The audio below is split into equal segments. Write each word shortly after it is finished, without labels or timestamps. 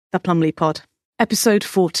the Plumley Pod, episode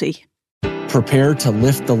 40. Prepare to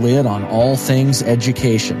lift the lid on all things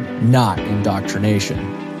education, not indoctrination.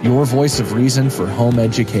 Your voice of reason for home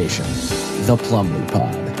education, the Plumley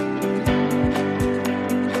Pod.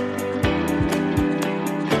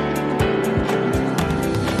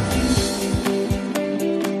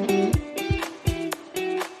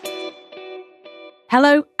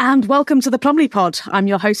 Hello and welcome to the Plumley Pod. I'm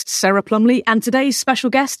your host, Sarah Plumley, and today's special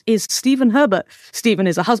guest is Stephen Herbert. Stephen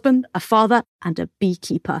is a husband, a father, and a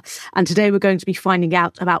beekeeper. And today we're going to be finding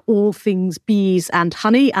out about all things bees and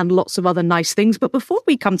honey and lots of other nice things. But before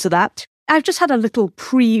we come to that, I've just had a little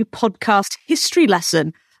pre-podcast history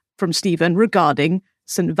lesson from Stephen regarding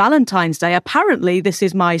St. Valentine's Day. Apparently, this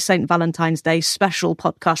is my St. Valentine's Day special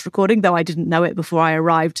podcast recording, though I didn't know it before I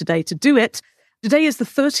arrived today to do it. Today is the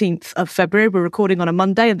 13th of February. We're recording on a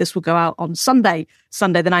Monday and this will go out on Sunday the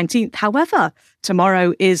 19th. However,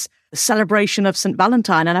 tomorrow is the celebration of St.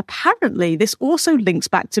 Valentine. And apparently this also links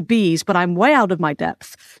back to bees, but I'm way out of my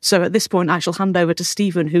depth. So at this point, I shall hand over to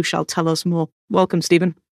Stephen, who shall tell us more. Welcome,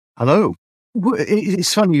 Stephen. Hello.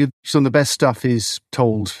 It's funny, some of the best stuff is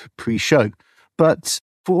told pre-show. But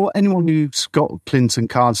for anyone who's got Clinton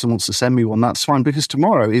cards and wants to send me one, that's fine, because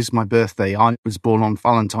tomorrow is my birthday. I was born on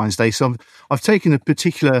Valentine's Day, so I've taken a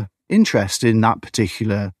particular interest in that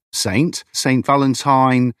particular saint. Saint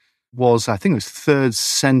Valentine was, I think it was 3rd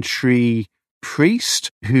century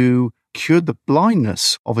priest who cured the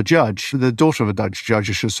blindness of a judge, the daughter of a Dutch judge,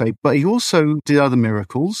 I should say, but he also did other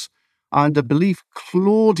miracles. And I believe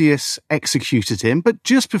Claudius executed him, but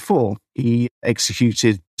just before he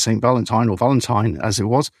executed St. Valentine, or Valentine as it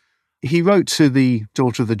was, he wrote to the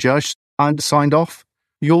daughter of the judge and signed off,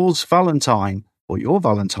 yours Valentine, or your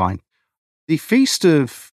Valentine. The feast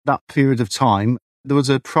of that period of time, there was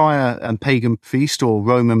a prior and pagan feast or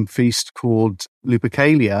Roman feast called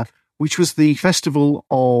Lupercalia, which was the festival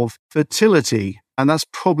of fertility. And that's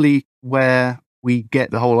probably where we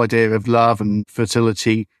get the whole idea of love and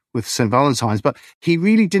fertility with St. Valentine's, but he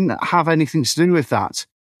really didn't have anything to do with that.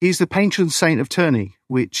 He's the patron saint of Terni,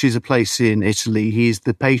 which is a place in Italy. He's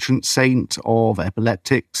the patron saint of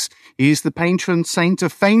epileptics. He's the patron saint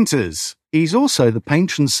of fainters. He's also the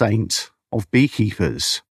patron saint of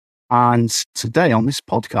beekeepers. And today on this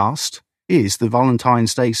podcast is the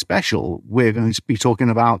Valentine's Day special. We're going to be talking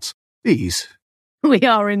about bees. We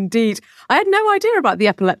are indeed. I had no idea about the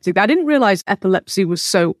epileptic. I didn't realise epilepsy was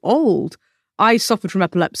so old. I suffered from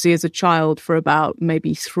epilepsy as a child for about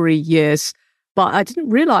maybe 3 years, but I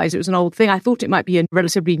didn't realise it was an old thing. I thought it might be a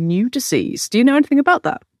relatively new disease. Do you know anything about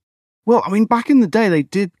that? Well, I mean, back in the day, they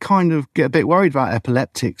did kind of get a bit worried about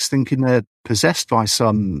epileptics, thinking they're possessed by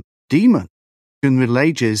some demon. In the Middle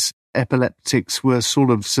Ages, epileptics were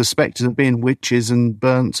sort of suspected of being witches and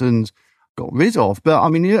burnt and got rid of. But I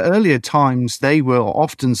mean, in earlier times, they were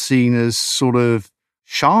often seen as sort of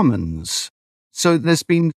shamans. So there's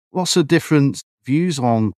been lots of different views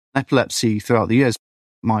on epilepsy throughout the years.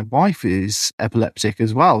 My wife is epileptic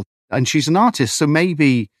as well, and she's an artist, so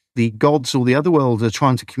maybe the gods or the other world are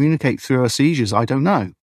trying to communicate through her seizures. I don't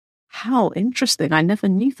know. How interesting. I never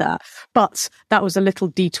knew that. But that was a little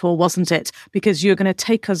detour, wasn't it? Because you're going to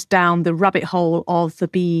take us down the rabbit hole of the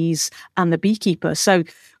bees and the beekeeper. So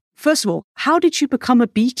first of all, how did you become a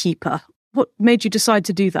beekeeper? What made you decide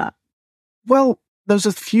to do that? Well, there's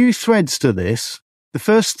a few threads to this. The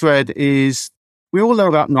first thread is, we all know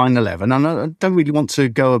about 9/11, and I don't really want to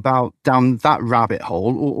go down that rabbit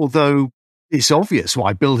hole, although it's obvious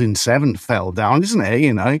why Building 7 fell down, isn't it?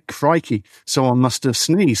 You know, crikey, someone must have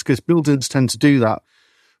sneezed, because buildings tend to do that.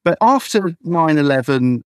 But after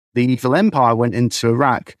 9/11, the evil empire went into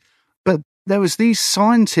Iraq. But there was these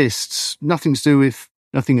scientists, nothing to do with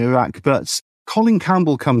Iraq, but Colin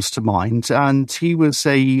Campbell comes to mind, and he was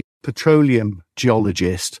a petroleum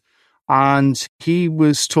geologist, and he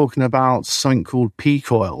was talking about something called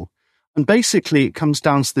peak oil. And basically it comes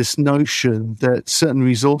down to this notion that certain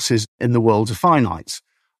resources in the world are finite,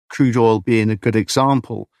 crude oil being a good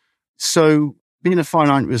example. So being a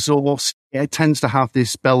finite resource, it tends to have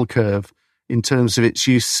this bell curve in terms of its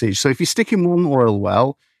usage. So if you stick in one oil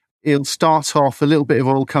well, it'll start off, a little bit of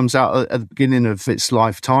oil comes out at the beginning of its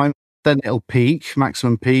lifetime, then it'll peak,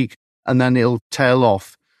 maximum peak, and then it'll tail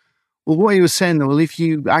off. Well, what he was saying, well, if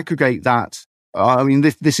you aggregate that, I mean,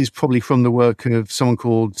 this is probably from the work of someone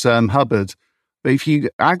called Herbert, but if you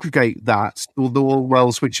aggregate that, all the oil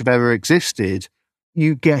wells which have ever existed,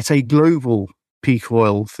 you get a global peak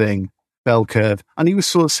oil thing, bell curve. And he was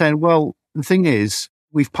sort of saying, well, the thing is,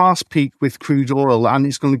 we've passed peak with crude oil, and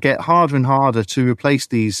it's going to get harder and harder to replace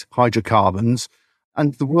these hydrocarbons.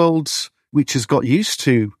 And the world, which has got used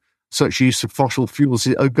to such use of fossil fuels,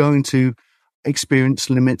 are going to experienced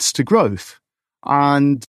limits to growth.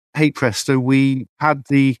 And hey presto, we had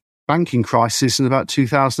the banking crisis in about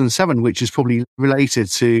 2007, which is probably related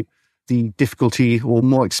to the difficulty or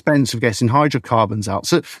more expense of getting hydrocarbons out.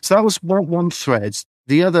 So that was one thread.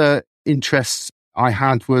 The other interest I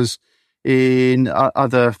had was in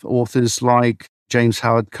other authors like James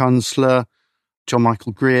Howard Kunstler, John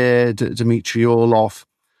Michael Greer, Dmitry Orlov.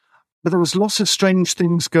 But there was lots of strange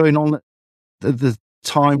things going on at the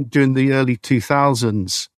time during the early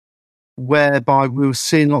 2000s, whereby we were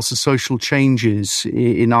seeing lots of social changes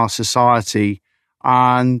in our society.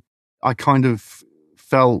 And I kind of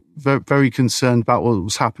felt very, very concerned about what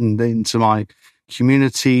was happening to my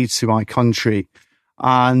community, to my country.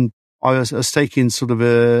 And I was taking sort of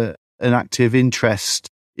an active interest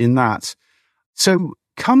in that. So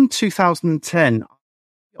come 2010,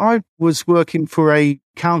 I was working for a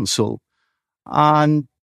council, and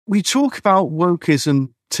we talk about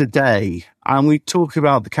wokeism today, and we talk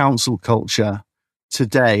about the council culture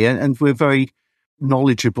today, and we're very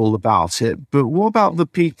knowledgeable about it. But what about the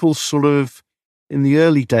people sort of in the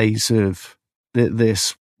early days of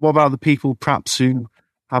this? What about the people perhaps who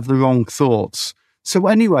have the wrong thoughts? So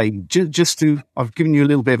anyway, I've given you a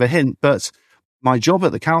little bit of a hint, but my job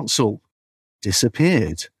at the council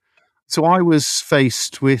disappeared. So I was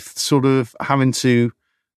faced with sort of having to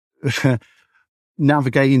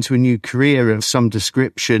navigate into a new career of some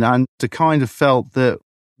description, and I kind of felt that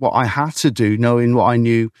what I had to do, knowing what I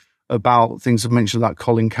knew about things I've mentioned like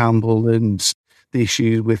Colin Campbell and the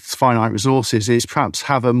issue with finite resources, is perhaps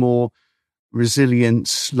have a more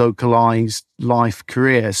resilient, localized life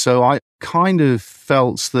career. So I kind of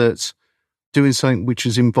felt that doing something which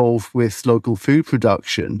is involved with local food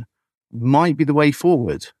production might be the way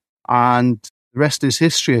forward. And the rest is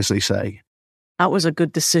history, as they say. That was a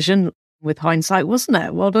good decision with hindsight, wasn't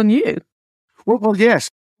it? Well done, you. Well, yes.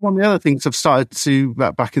 One of the other things I've started to,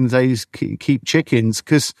 back in the days, keep chickens,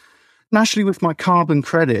 because naturally with my carbon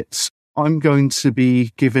credits, I'm going to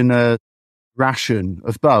be given a ration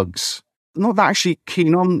of bugs. I'm not that actually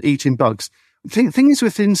keen on eating bugs. The thing is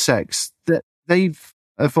with insects that they've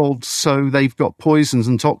evolved so they've got poisons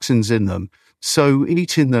and toxins in them. So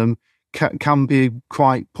eating them can be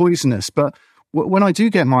quite poisonous. But when I do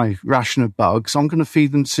get my ration of bugs, I'm going to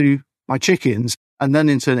feed them to my chickens and then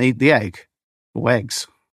in turn eat the egg or eggs.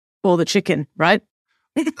 Or the chicken, right?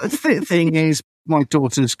 The thing is, my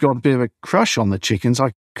daughter's got a bit of a crush on the chickens.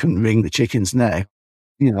 I couldn't wring the chicken's neck.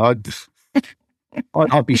 You know,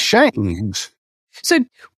 I'd be shamed. So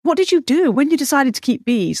what did you do when you decided to keep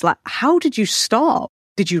bees? Like, how did you start?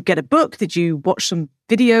 Did you get a book? Did you watch some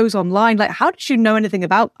videos online? Like, how did you know anything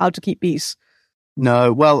about how to keep bees?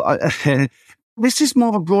 No, well, this is more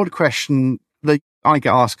of a broad question that I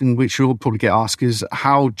get asked, and which you'll probably get asked, is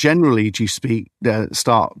how generally do you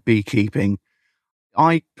start beekeeping?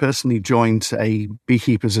 I personally joined a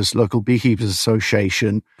local beekeepers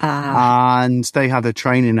association, and they had a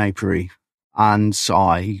training apiary, and so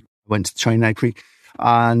I went to the training apiary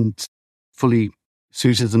and fully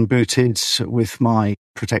suited and booted with my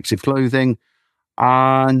protective clothing,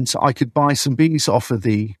 and I could buy some bees off of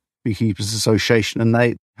the Beekeepers Association, and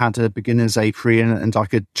they had a beginner's apiary, and I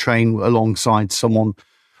could train alongside someone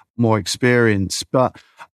more experienced. But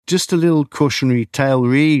just a little cautionary tale,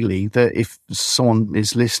 really, that if someone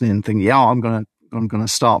is listening and thinking, yeah, I'm gonna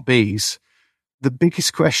start bees, the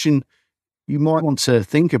biggest question you might want to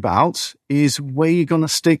think about is where you're going to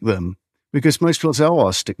stick them. Because most people say, oh,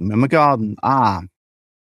 I'll stick them in my garden.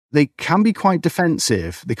 They can be quite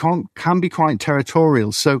defensive. They can be quite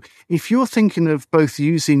territorial. So if you're thinking of both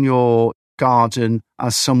using your garden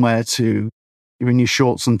as somewhere to, you're in your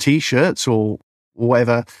shorts and T-shirts or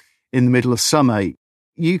whatever in the middle of summer,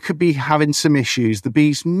 you could be having some issues. The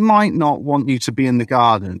bees might not want you to be in the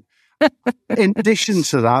garden. In addition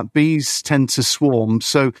to that, bees tend to swarm.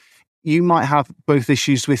 So you might have both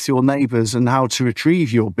issues with your neighbours and how to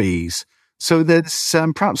retrieve your bees. So there's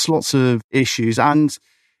perhaps lots of issues, and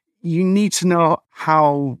you need to know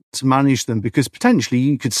how to manage them, because potentially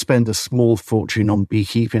you could spend a small fortune on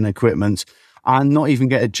beekeeping equipment and not even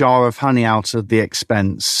get a jar of honey out of the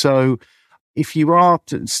expense. So if you are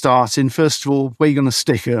starting, first of all, where are you going to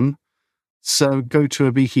stick them? So go to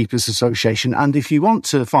a Beekeepers Association. And if you want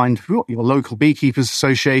to find your local Beekeepers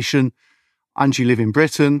Association and you live in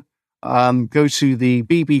Britain, go to the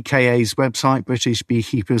BBKA's website, British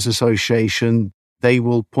Beekeepers Association. They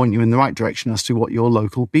will point you in the right direction as to what your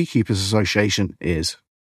local Beekeepers Association is.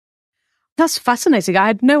 That's fascinating. I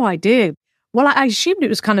had no idea. Well, I assumed it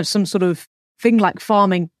was kind of some sort of thing like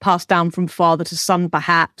farming passed down from father to son,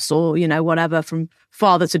 perhaps, or, whatever, from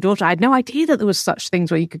father to daughter. I had no idea that there was such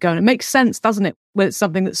things where you could go, and it makes sense, doesn't it? When it's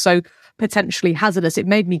something that's so potentially hazardous. It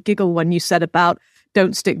made me giggle when you said about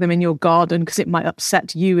don't stick them in your garden because it might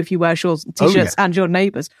upset you if you wear shorts and T-shirts and your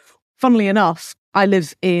neighbours. Funnily enough, I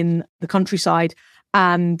live in the countryside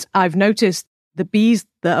and I've noticed the bees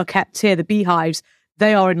that are kept here, the beehives,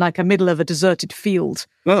 they are in like a middle of a deserted field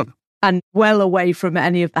and well away from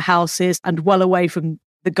any of the houses and well away from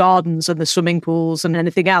the gardens and the swimming pools and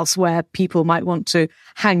anything else where people might want to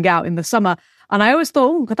hang out in the summer. And I always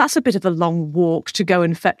thought, oh, that's a bit of a long walk to go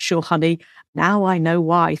and fetch your honey. Now I know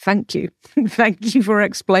why. Thank you. Thank you for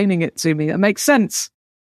explaining it to me. That makes sense.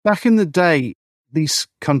 Back in the day, these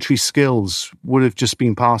country skills would have just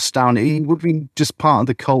been passed down. It would have been just part of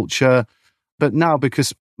the culture. But now,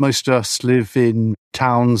 because most of us live in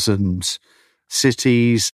towns and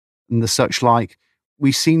cities and the such like,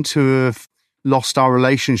 we seem to have lost our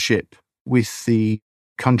relationship with the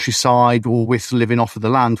countryside or with living off of the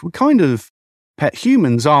land. We're kind of pet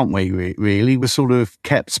humans, aren't we, really? We're sort of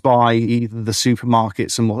kept by either the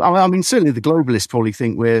supermarkets and what. I mean, certainly the globalists probably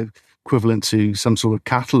think we're equivalent to some sort of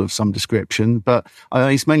cattle of some description, but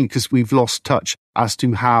it's mainly because we've lost touch as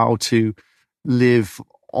to how to live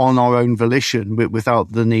on our own volition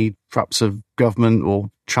without the need, perhaps, of government or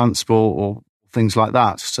transport or things like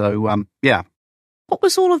that. So, yeah. What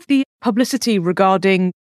was all of the publicity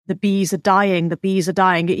regarding the bees are dying, the bees are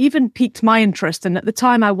dying? It even piqued my interest. And at the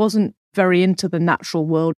time, I wasn't very into the natural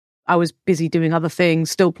world. I was busy doing other things,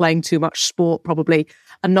 still playing too much sport probably,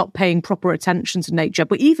 and not paying proper attention to nature.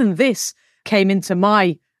 But even this came into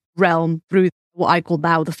my realm through what I call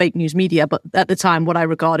now the fake news media, but at the time what I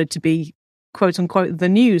regarded to be, quote unquote, the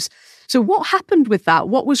news. So what happened with that?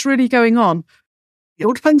 What was really going on? It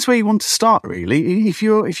all depends where you want to start, really. If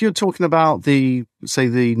you're talking about the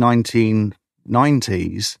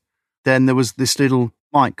 1990s, then there was this little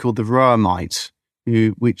mite called the Roa mite,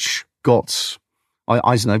 which got,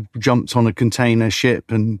 I don't know, jumped on a container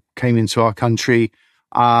ship and came into our country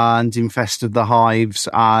and infested the hives,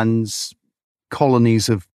 and colonies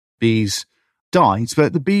of bees died.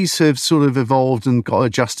 But the bees have sort of evolved and got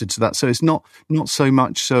adjusted to that, so it's not so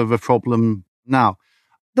much of a problem now.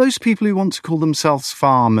 Those people who want to call themselves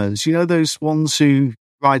farmers, you know, those ones who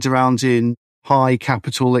ride around in high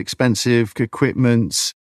capital, expensive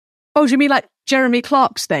equipment. Oh, do you mean like Jeremy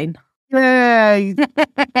Clarkstein? Yeah,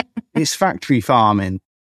 it's factory farming.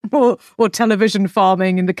 Or television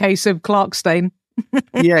farming in the case of Clarkstein.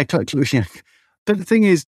 yeah. But the thing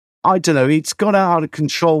is, I don't know, it's got out of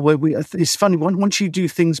control. It's funny, once you do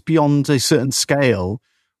things beyond a certain scale,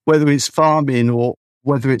 whether it's farming or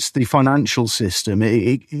whether it's the financial system,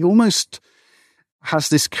 it almost has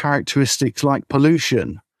this characteristic like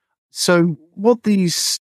pollution. So what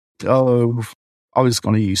these, I was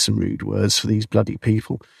going to use some rude words for these bloody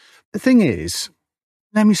people. The thing is,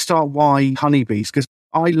 let me start why honeybees, because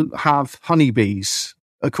I have honeybees.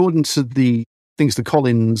 According to the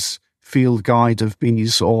Collins Field Guide of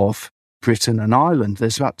Bees of Britain and Ireland,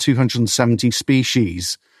 there's about 270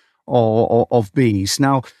 species of bees.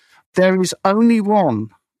 Now, there is only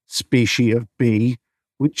one species of bee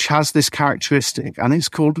which has this characteristic, and it's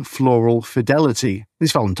called floral fidelity.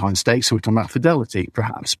 It's Valentine's Day, so we're talking about fidelity,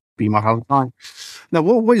 perhaps. Be my Valentine. Now,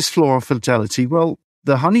 what is floral fidelity? Well,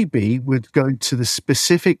 the honeybee would go to the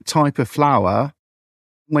specific type of flower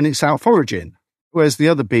when it's out foraging, whereas the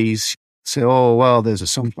other bees say, oh, well, there's a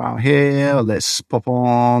sunflower here, let's pop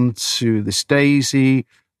on to this daisy,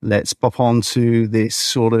 let's pop on to this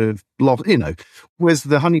sort of block, whereas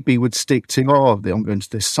the honeybee would stick to, I'm going to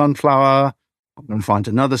this sunflower, I'm going to find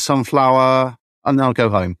another sunflower, and then I'll go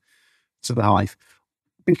home to the hive.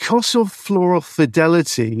 Because of floral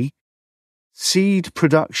fidelity, seed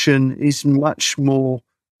production is much more,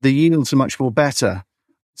 the yields are much more better.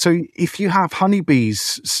 So if you have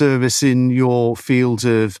honeybees servicing your field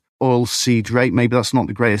of oilseed rape, maybe that's not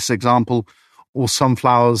the greatest example, or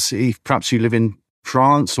sunflowers, if perhaps you live in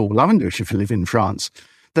France, or lavender if you live in France,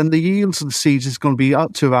 then the yields of the seeds is going to be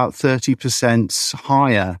up to about 30%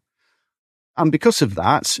 higher. And because of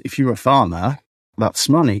that, if you're a farmer, that's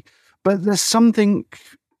money. But there's something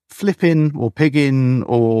flipping or pigging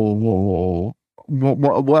or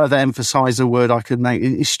what other emphasizer word I could make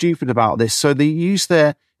is stupid about this. So they use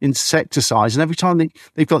their insecticides, and every time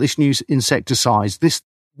they've got this new insecticide, this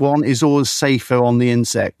one is always safer on the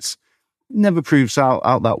insects. Never proves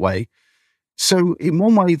out that way. So in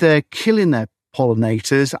one way, they're killing their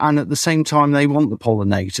pollinators, and at the same time, they want the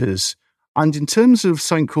pollinators. And in terms of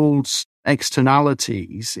something called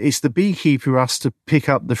externalities, it's the beekeeper who has to pick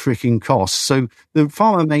up the freaking costs. So the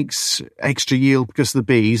farmer makes extra yield because of the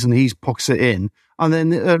bees, and he pockets it in. And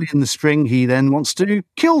then early in the spring, he then wants to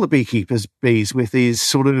kill the beekeeper's bees with his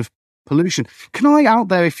sort of pollution. Can I out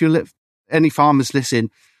there, if you let any farmers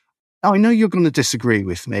listen, I know you're going to disagree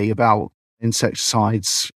with me about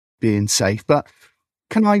insecticides being safe, but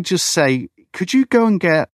can I just say, could you go and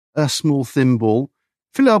get a small thimble,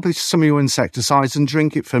 fill it up with some of your insecticides and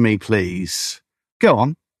drink it for me, please? Go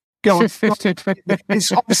on.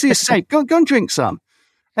 It's obviously safe. Go and drink some.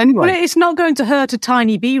 Anyway. Well, it's not going to hurt a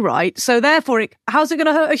tiny bee, right? So therefore, how's it going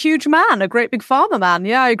to hurt a huge man, a great big farmer man?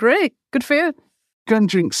 Yeah, I agree. Good for you. Go and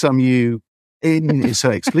drink some, it's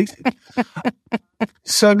so expletive.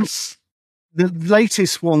 So the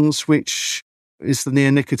latest ones, which is the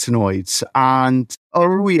neonicotinoids, and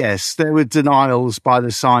oh yes, there were denials by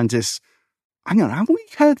the scientists. Hang on, haven't we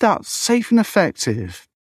heard that safe and effective?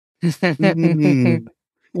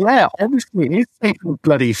 Yeah, obviously it's safe and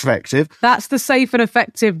bloody effective. That's the safe and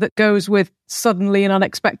effective that goes with suddenly and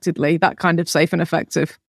unexpectedly, that kind of safe and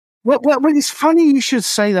effective. Well, it's funny you should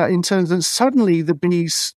say that in terms of suddenly the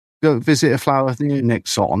bees go visit a flower with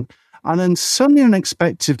neonics on, and then suddenly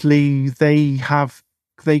unexpectedly they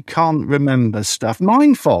can't remember stuff.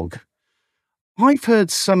 Mind fog. I've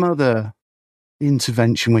heard some other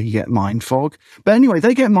intervention where you get mind fog. But anyway,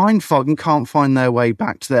 they get mind fog and can't find their way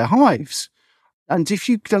back to their hives. And if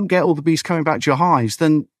you don't get all the bees coming back to your hives,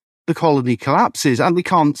 then the colony collapses and they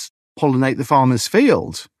can't pollinate the farmer's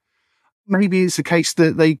field. Maybe it's the case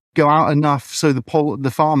that they go out enough so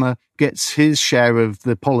the farmer gets his share of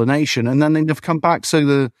the pollination and then they never come back, so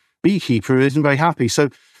the beekeeper isn't very happy. So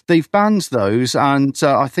they've banned those, and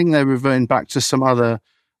I think they're reverting back to some other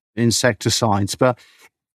insecticides. But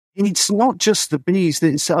it's not just the bees,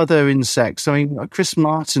 it's other insects. I mean, Chris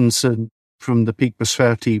Martinson from the Peak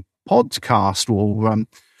Prosperity podcast or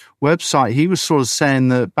website, he was sort of saying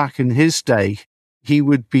that back in his day, he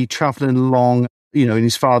would be traveling along, in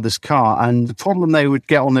his father's car, and the problem they would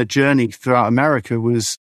get on their journey throughout America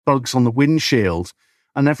was bugs on the windshield.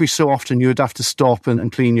 And every so often you would have to stop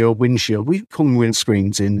and clean your windshield. We call them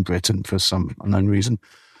windscreens in Britain for some unknown reason.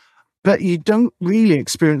 But you don't really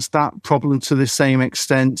experience that problem to the same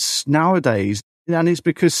extent nowadays. And it's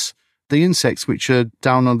because the insects which are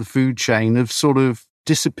down on the food chain have sort of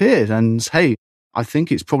disappeared. And hey, I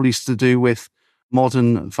think it's probably to do with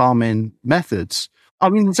modern farming methods. I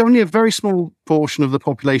mean, there's only a very small portion of the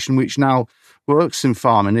population which now works in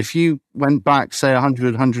farming. If you went back, say,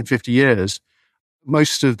 100, 150 years,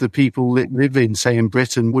 most of the people that live in, say, in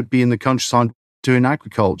Britain would be in the countryside doing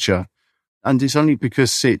agriculture. And it's only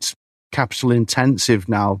because it's capital intensive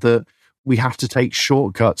now that we have to take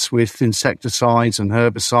shortcuts with insecticides and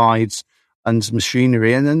herbicides and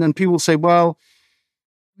machinery. And then people say, well,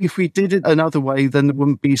 if we did it another way, then there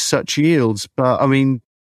wouldn't be such yields. But I mean,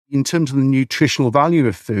 in terms of the nutritional value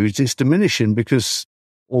of foods, it's diminishing because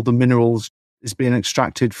all the minerals is being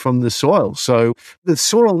extracted from the soil. So the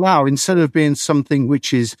soil now, instead of being something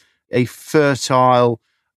which is a fertile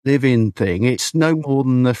living thing, it's no more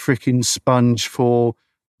than the freaking sponge for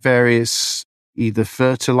various either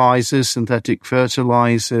fertilizers, synthetic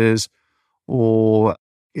fertilizers, or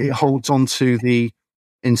it holds on to the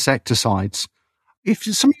insecticides. If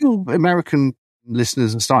some of your American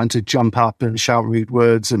listeners are starting to jump up and shout rude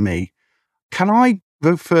words at me, can I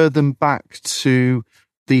refer them back to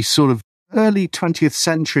the sort of early 20th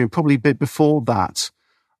century, and probably a bit before that?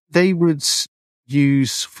 They would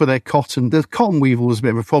use for their cotton, the cotton weevil was a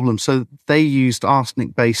bit of a problem, so they used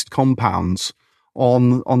arsenic-based compounds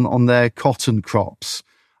on their cotton crops.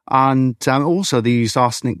 And also they used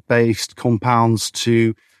arsenic-based compounds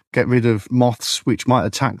to get rid of moths which might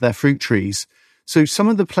attack their fruit trees. So some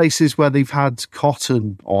of the places where they've had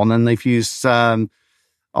cotton on and they've used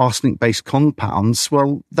arsenic-based compounds,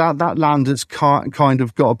 well, that land has kind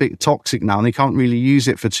of got a bit toxic now and they can't really use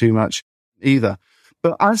it for too much either.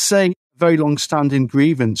 But as a very long-standing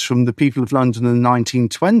grievance from the people of London in the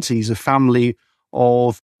 1920s, a family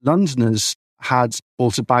of Londoners had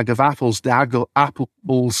bought a bag of apples. The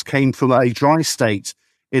apples came from a dry state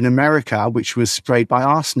in America, which was sprayed by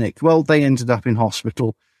arsenic. Well, they ended up in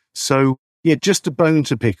hospital. So, yeah, just a bone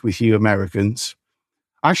to pick with you Americans.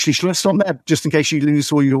 Actually, shall I stop there, just in case you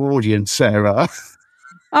lose all your audience, Sarah?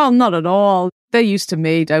 Oh, not at all. They're used to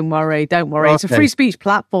me. Don't worry. Okay. It's a free speech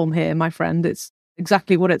platform here, my friend. It's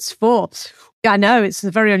exactly what it's for. I know, it's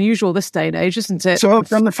very unusual this day and age, isn't it? So I've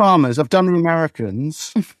done the farmers, I've done the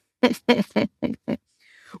Americans.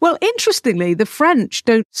 Well, interestingly, the French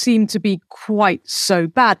don't seem to be quite so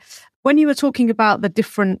bad. When you were talking about the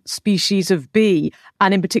different species of bee,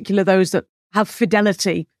 and in particular those that have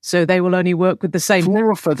fidelity, so they will only work with the same...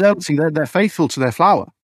 Floral fidelity, they're faithful to their flower.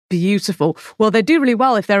 Beautiful. Well, they do really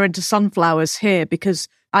well if they're into sunflowers here, because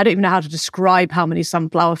I don't even know how to describe how many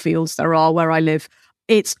sunflower fields there are where I live.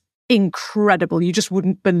 It's incredible. You just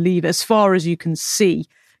wouldn't believe it. As far as you can see,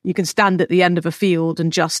 you can stand at the end of a field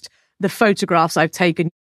and just the photographs I've taken,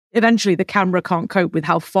 eventually the camera can't cope with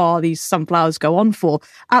how far these sunflowers go on for.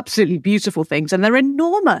 Absolutely beautiful things. And they're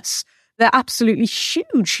enormous. They're absolutely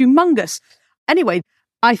huge, humongous. Anyway,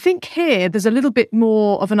 I think here there's a little bit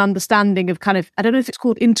more of an understanding of kind of, I don't know if it's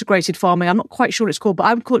called integrated farming. I'm not quite sure what it's called, but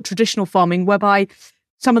I would call it traditional farming, whereby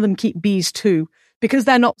some of them keep bees too, because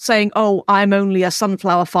they're not saying, oh, I'm only a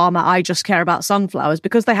sunflower farmer, I just care about sunflowers,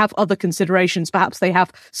 because they have other considerations. Perhaps they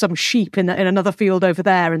have some sheep in another field over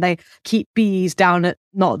there, and they keep bees down at,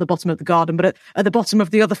 not at the bottom of the garden, but at the bottom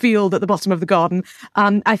of the other field at the bottom of the garden.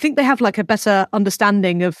 I think they have like a better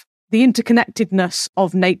understanding of the interconnectedness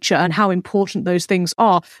of nature and how important those things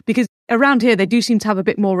are, because around here they do seem to have a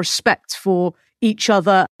bit more respect for each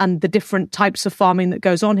other and the different types of farming that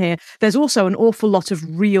goes on here. There's also an awful lot of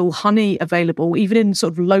real honey available, even in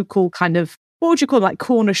sort of local kind of, what would you call it, like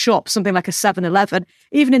corner shops, something like a 7-Eleven.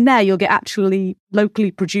 Even in there, you'll get actually locally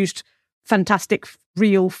produced, fantastic,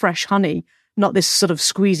 real fresh honey, not this sort of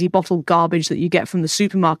squeezy bottle garbage that you get from the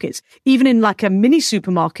supermarkets. Even in like a mini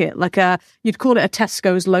supermarket, like you'd call it a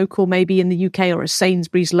Tesco's local, maybe in the UK, or a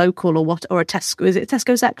Sainsbury's local, or what, or a Tesco, is it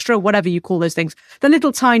Tesco's Extra, whatever you call those things. The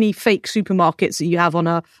little tiny fake supermarkets that you have on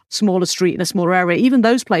a smaller street in a smaller area, even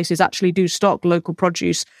those places actually do stock local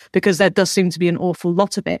produce, because there does seem to be an awful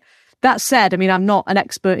lot of it. That said, I mean, I'm not an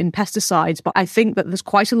expert in pesticides, but I think that there's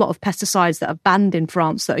quite a lot of pesticides that are banned in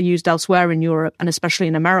France that are used elsewhere in Europe, and especially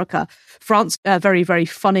in America. France are very, very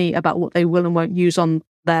funny about what they will and won't use on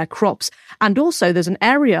their crops. And also there's an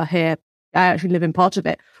area here, I actually live in part of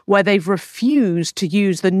it, where they've refused to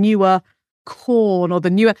use the newer corn, or the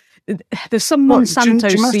newer, there's some Monsanto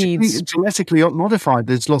seeds. Genetically modified.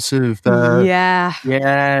 There's lots of... yeah.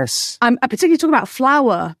 Yes. I'm particularly talking about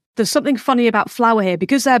flour. There's something funny about flour here,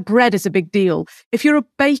 because their bread is a big deal. If you're a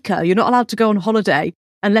baker, you're not allowed to go on holiday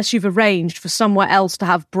unless you've arranged for somewhere else to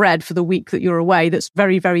have bread for the week that you're away that's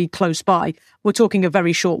very, very close by. We're talking a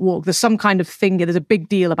very short walk. There's some kind of thing here. There's a big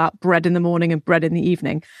deal about bread in the morning and bread in the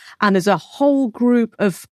evening. And there's a whole group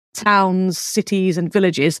of towns, cities and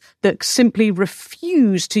villages that simply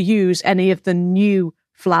refuse to use any of the new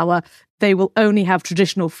flour. They will only have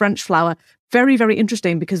traditional French flour. Very, very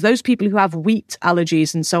interesting, because those people who have wheat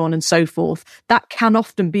allergies and so on and so forth, that can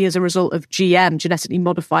often be as a result of GM, genetically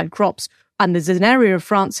modified crops. And there's an area of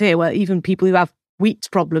France here where even people who have wheat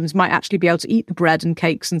problems might actually be able to eat the bread and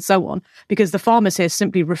cakes and so on, because the farmers here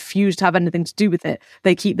simply refuse to have anything to do with it.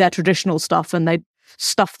 They keep their traditional stuff, and they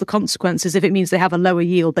stuff the consequences. If it means they have a lower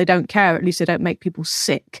yield, they don't care. At least they don't make people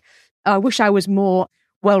sick. I wish I was more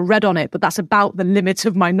well read on it, but that's about the limit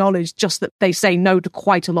of my knowledge, just that they say no to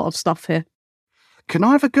quite a lot of stuff here. Can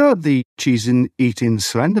I have a go at the cheese-eating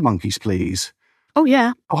surrender monkeys, please? Oh,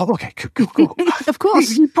 yeah. Oh, okay, cool. Of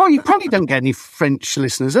course. You probably don't get any French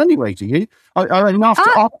listeners anyway, do you? About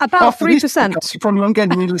 3%. You probably won't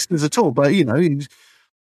get any listeners at all, but, you know...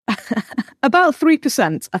 About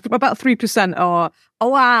 3%. About 3% are... Oh,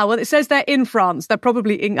 wow. Well, it says they're in France. They're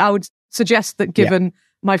probably... I would suggest that given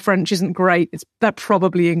my French isn't great, they're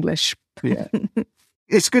probably English. Yeah.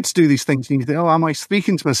 It's good to do these things. And you think, oh, am I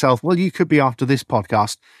speaking to myself? Well, you could be after this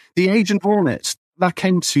podcast. The Asian hornets, that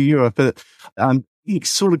came to Europe, but it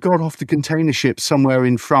sort of got off the container ship somewhere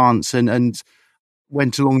in France and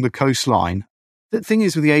went along the coastline. The thing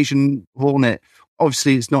is with the Asian hornet,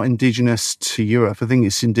 obviously it's not indigenous to Europe. I think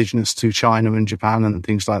it's indigenous to China and Japan and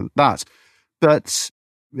things like that. But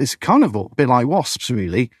it's a carnivore, a bit like wasps,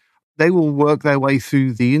 really. They will work their way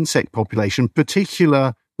through the insect population,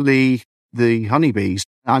 particularly the honeybees,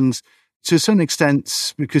 and to a certain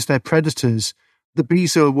extent, because they're predators, the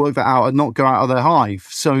bees will work that out and not go out of their hive,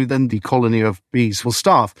 so then the colony of bees will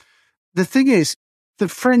starve. The thing is, the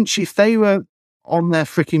French, if they were on their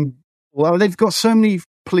they've got so many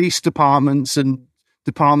police departments and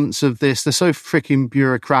departments of this, they're so freaking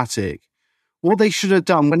bureaucratic. What they should have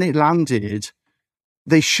done when it landed,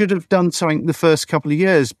 they should have done something the first couple of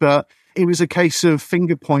years, but it was a case of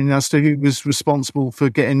finger pointing as to who was responsible for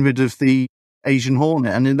getting rid of the Asian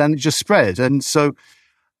hornet, and then it just spread. And so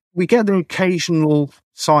we get the occasional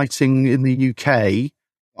sighting in the UK,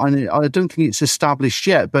 and I don't think it's established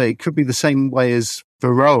yet, but it could be the same way as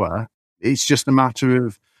Varroa. It's just a matter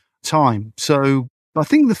of time. So I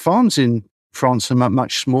think the farms in France are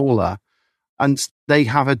much smaller, and they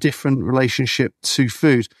have a different relationship to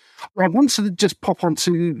food. I want to just pop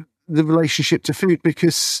onto the relationship to food,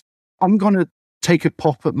 because I'm going to take a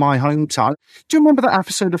pop at my hometown. Do you remember that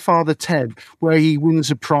episode of Father Ted where he wins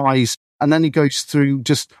a prize and then he goes through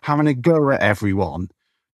just having a go at everyone?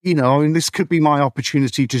 You know, I mean, this could be my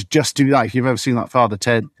opportunity to just do that, if you've ever seen that Father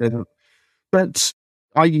Ted. But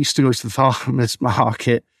I used to go to the farmer's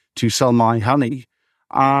market to sell my honey,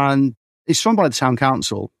 and it's run by the town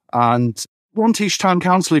council. And Wantage Town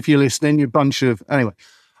Council, if you're listening, you're a bunch of... Anyway.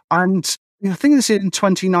 And I think this is in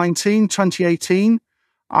 2019, 2018.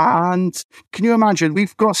 And can you imagine,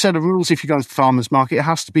 we've got a set of rules if you go to the farmer's market. It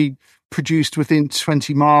has to be produced within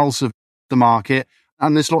 20 miles of the market.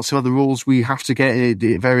 And there's lots of other rules. We have to get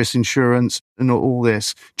various insurance and all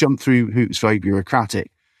this, jump through hoops, very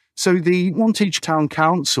bureaucratic. So the Wantage Town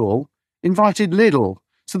Council invited Lidl.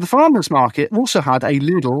 So the farmer's market also had a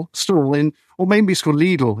Lidl stall in, or maybe it's called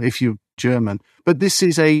Lidl if you're German, but this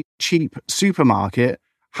is a cheap supermarket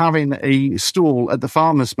having a stall at the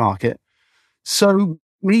farmer's market. So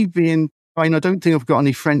me being, I don't think I've got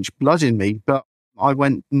any French blood in me, but I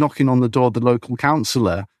went knocking on the door of the local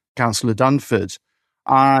councillor, Councillor Dunford,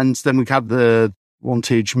 and then we had the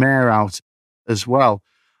Wantage mayor out as well.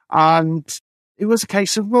 And it was a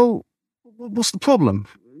case of, well, what's the problem?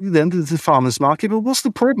 Then the farmer's market, but what's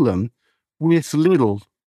the problem with Lidl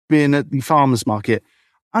being at the farmer's market?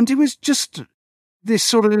 And it was just this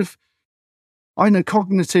sort of,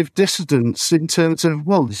 cognitive dissonance in terms of,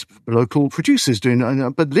 well, this local producers doing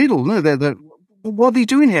it, but Lidl, no, they're what are they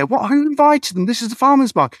doing here? Who invited them? This is the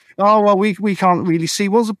farmer's market. Oh, well, we can't really see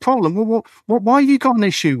what's the problem. Well, why have you got an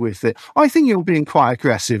issue with it? I think you're being quite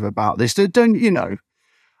aggressive about this, don't you know?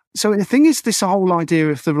 So the thing is, this whole idea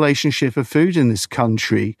of the relationship of food in this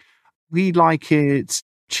country, we like it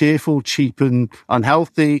cheerful, cheap and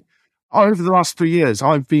unhealthy. Over the last 3 years,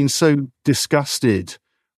 I've been so disgusted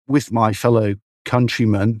with my fellow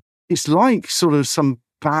countrymen. It's like sort of some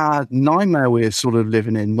bad nightmare we're sort of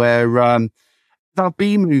living in where that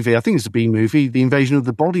B movie, I think it's a B movie, The Invasion of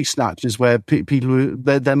the Body Snatchers, where people,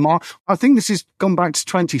 I think this has gone back to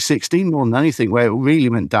 2016 more than anything, where it really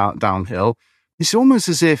went downhill. It's almost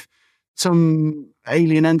as if some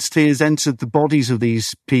alien entity has entered the bodies of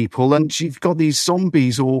these people and you've got these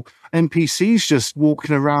zombies or NPCs just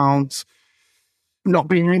walking around not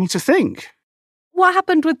being able to think. What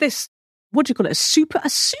happened with this, what do you call it, a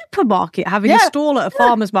supermarket having a stall at a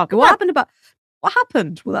farmer's market? What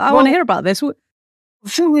happened? Well, I want to hear about this. The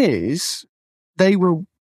thing is, they were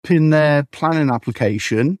in their planning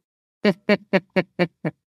application. They've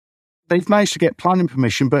managed to get planning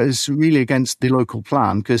permission, but it's really against the local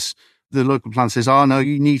plan because the local plan says, oh, no,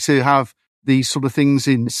 you need to have these sort of things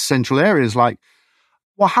in central areas. Like,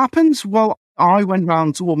 what happens? Well, I went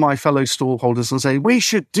round to all my fellow stallholders and said, we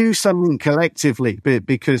should do something collectively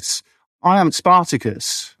because I am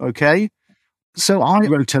Spartacus, okay? So I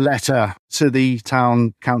wrote a letter to the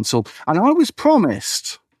town council and I was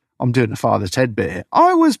promised, I'm doing a Father Ted bit here,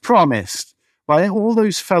 I was promised by all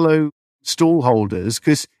those fellow stallholders,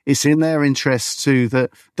 because it's in their interests too,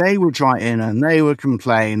 that they would write in and they would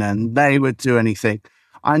complain and they would do anything.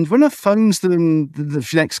 And when I phones them the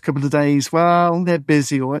next couple of days, well, they're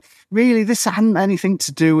busy or really this hadn't anything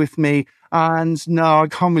to do with me. And no, I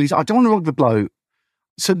don't want to rock the boat.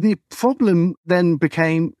 So the problem then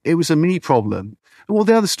became, it was a me problem. All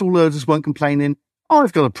the other stallholders weren't complaining.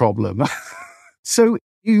 I've got a problem. So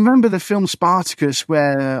you remember the film Spartacus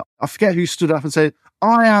where I forget who stood up and said,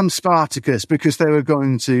 I am Spartacus, because the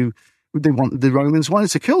Romans wanted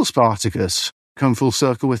to kill Spartacus. Come full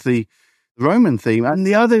circle with the Roman theme. And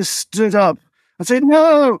the others stood up and said,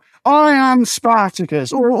 no, I am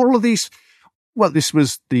Spartacus. All of these, well, this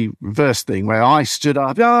was the reverse thing where I stood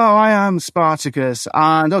up, oh, I am Spartacus.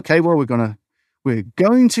 And okay, well, we're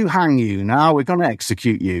going to hang you now. We're going to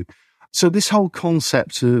execute you. So this whole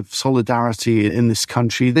concept of solidarity in this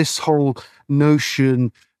country, this whole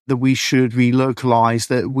notion that we should relocalize,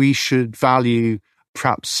 that we should value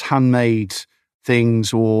perhaps handmade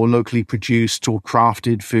things or locally produced or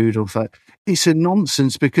crafted food or that, it's a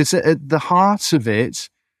nonsense, because at the heart of it,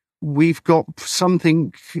 we've got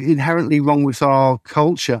something inherently wrong with our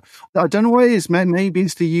culture. I don't know what it is. Maybe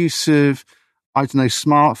it's the use of,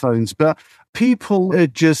 smartphones, but people are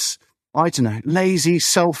just, lazy,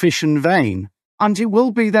 selfish and vain. And it will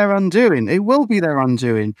be their undoing. It will be their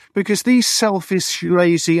undoing, because these selfish,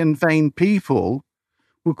 lazy and vain people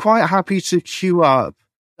were quite happy to queue up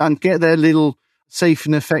and get their little safe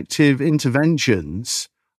and effective interventions.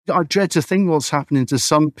 I dread to think what's happening to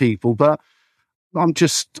some people, but I'm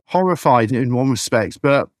just horrified in one respect.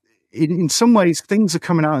 But in some ways, things are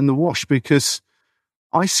coming out in the wash, because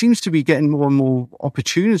I seem to be getting more and more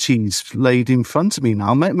opportunities laid in front of me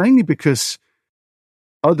now, mainly because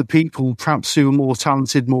other people, perhaps who are more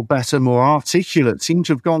talented, more better, more articulate, seem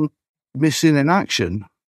to have gone missing in action.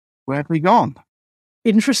 Where have they gone?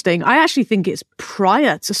 Interesting. I actually think it's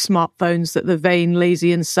prior to smartphones that the vain,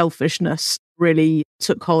 lazy and selfishness really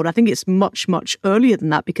took hold. I think it's much, much earlier than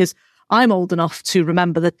that, because I'm old enough to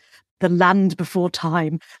remember that the land before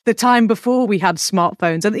time, the time before we had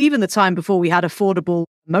smartphones, and even the time before we had affordable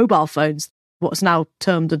mobile phones, what's now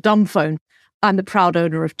termed a dumb phone. I'm the proud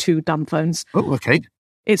owner of 2 dumb phones. Oh, okay.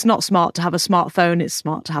 It's not smart to have a smartphone. It's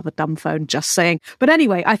smart to have a dumb phone, just saying. But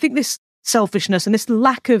anyway, I think this selfishness and this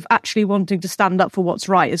lack of actually wanting to stand up for what's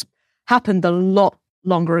right has happened a lot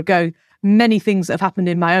longer ago. Many things that have happened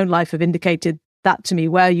in my own life have indicated that to me,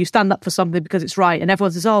 where you stand up for something because it's right and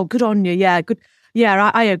everyone says, oh, good on you. Yeah, good.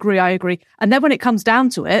 Yeah, I agree. And then when it comes down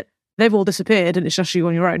to it, they've all disappeared and it's just you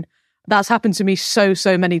on your own. That's happened to me so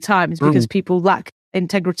many times because people lack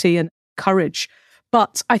integrity and courage.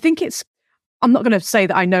 But I think I'm not going to say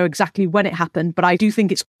that I know exactly when it happened, but I do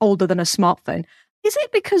think it's older than a smartphone. Is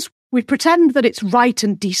it because we pretend that it's right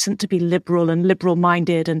and decent to be liberal and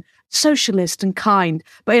liberal-minded and socialist and kind,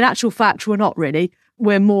 but in actual fact, we're not really.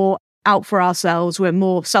 We're more out for ourselves. We're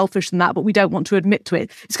more selfish than that, but we don't want to admit to it.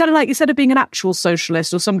 It's kind of like, instead of being an actual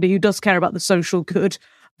socialist or somebody who does care about the social good,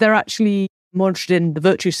 they're actually more interested in the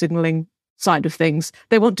virtue signalling side of things.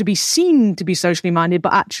 They want to be seen to be socially minded,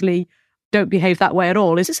 but actually don't behave that way at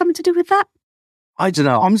all. Is it something to do with that? I don't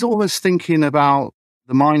know. I'm always thinking about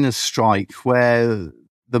the miners' strike, where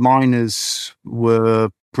the miners were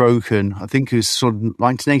broken. I think it was sort of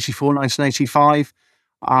 1984, 1985,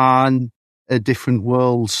 and a different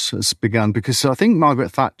world has begun. Because I think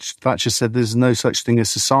Margaret Thatcher said there's no such thing as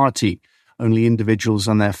society, only individuals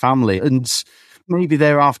and their family. And maybe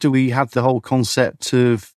thereafter we had the whole concept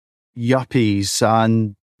of yuppies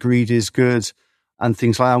and greed is good and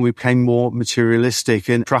things like that. And we became more materialistic,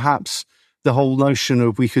 and perhaps the whole notion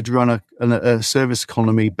of we could run a service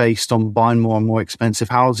economy based on buying more and more expensive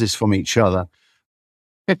houses from each other.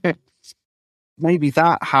 Maybe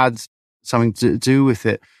that had something to do with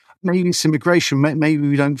it. Maybe it's immigration. Maybe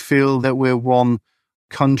we don't feel that we're one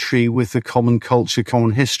country with a common culture,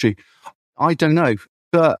 common history. I don't know.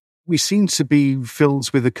 But we seem to be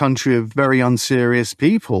filled with a country of very unserious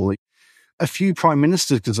people. A few prime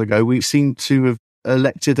ministers ago, we seem to have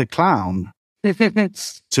elected a clown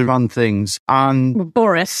to run things. And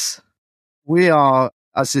Boris. We are,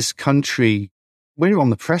 as this country, we're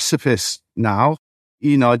on the precipice now.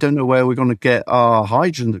 You know, I don't know where we're going to get our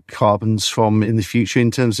hydrocarbons from in the future,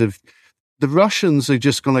 in terms of the Russians are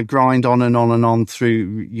just going to grind on and on and on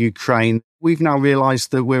through Ukraine. We've now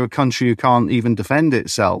realized that we're a country who can't even defend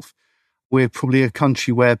itself. We're probably a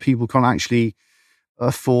country where people can't actually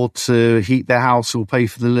afford to heat their house or pay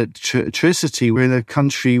for the electricity. We're in a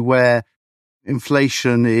country where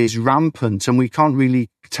inflation is rampant, and we can't really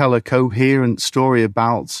tell a coherent story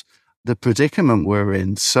about the predicament we're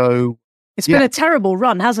in. So it's been a terrible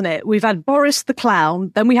run, hasn't it? We've had Boris the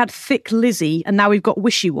clown, then we had Thick Lizzie, and now we've got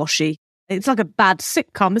Wishy-Washy. It's like a bad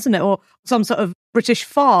sitcom, isn't it? Or some sort of British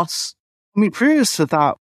farce. I mean, previous to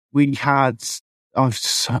that, we had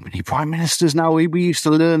so many prime ministers now. We used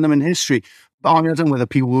to learn them in history. But I mean, I don't know whether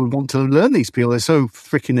people would want to learn these people. They're so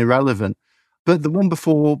freaking irrelevant. But the one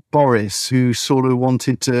before Boris, who sort of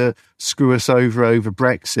wanted to screw us over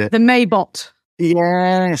Brexit. The Maybot.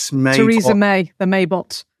 Yes, Maybot. Theresa May, the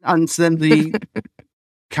Maybot. And then the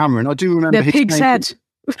Cameron. I do remember the pig's head.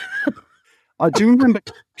 I do remember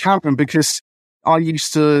Cameron because I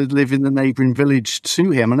used to live in the neighbouring village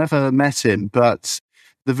to him. I never met him, but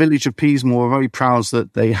the village of Peasmore were very proud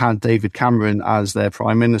that they had David Cameron as their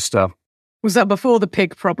Prime Minister. Was that before the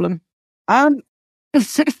pig problem? Funny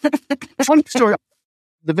story.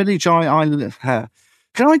 The village I live here.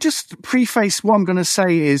 Can I just preface what I'm going to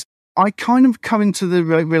say is I kind of come into the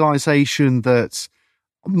realisation that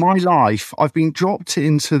my life, I've been dropped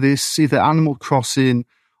into this either Animal Crossing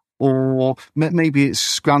or maybe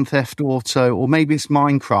it's Grand Theft Auto or maybe it's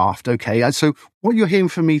Minecraft, okay? So what you're hearing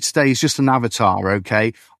from me today is just an avatar,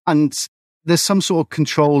 okay? And there's some sort of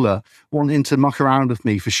controller wanting to muck around with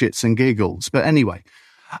me for shits and giggles. But anyway,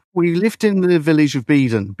 we lived in the village of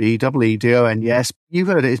Beedon, B-E-E-D-O-N. Yes, you've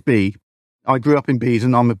heard it, it's B. I grew up in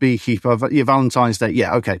Beedon. I'm a beekeeper. Yeah, Valentine's Day.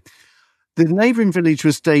 Yeah, okay. The neighbouring village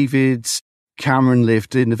was David Cameron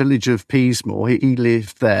lived in the village of Peasmore. He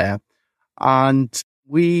lived there. And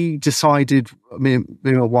we decided, me and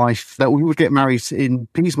my wife, that we would get married in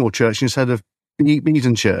Peasmore Church instead of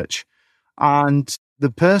Beedon Church. And the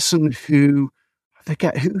person who, I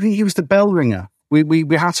forget, he was the bell ringer. We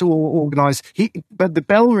had to organise, but the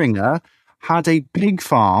bell ringer had a pig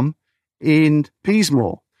farm in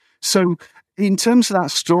Peasmore. So in terms of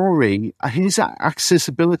that story, his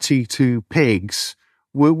accessibility to pigs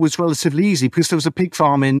was relatively easy because there was a pig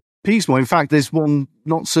farm in Peasmore. In fact, there's one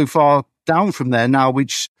not so far down from there now,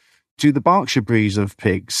 which do the Berkshire breeds of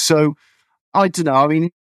pigs. So I don't know. I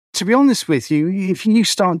mean, to be honest with you, if you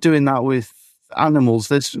start doing that with animals,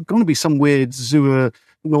 there's going to be some weird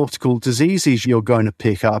nautical diseases you're going to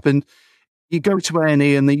pick up. And you go to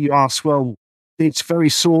A&E and then you ask, well, it's very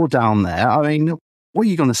sore down there. I mean, what are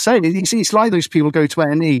you going to say? It's like those people go to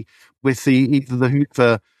A&E with either the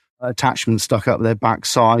hoover attachment stuck up their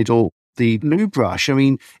backside or the lube brush. I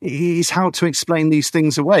mean, it's how to explain these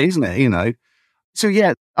things away, isn't it? You know? So,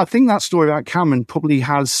 yeah, I think that story about Cameron probably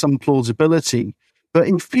has some plausibility. But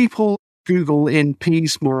if people Google in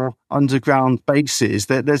Peasmore underground bases,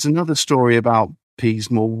 there's another story about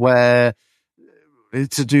Peasmore where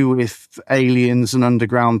it's to do with aliens and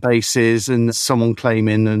underground bases and someone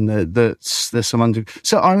claiming and that there's some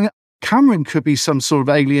So I mean, Cameron could be some sort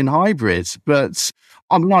of alien hybrid, but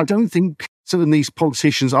I mean, I don't think some of these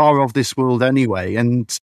politicians are of this world anyway.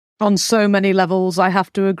 And on so many levels, I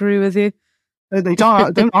have to agree with you. They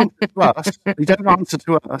don't answer to us. They don't answer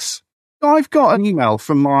to us. I've got an email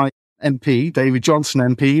from my MP, David Johnson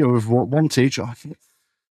MP of Wantage.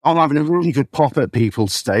 I'm having a really good pop at people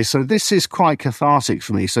today, so this is quite cathartic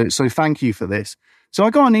for me. So thank you for this. So I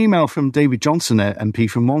got an email from David Johnson, MP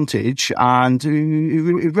from Wantage, and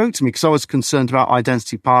he wrote to me because I was concerned about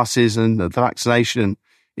identity passes and the vaccination,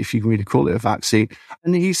 if you can really call it a vaccine.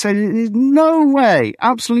 And he said, no way,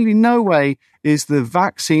 absolutely no way is the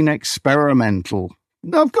vaccine experimental.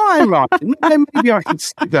 I've got it right. Maybe I can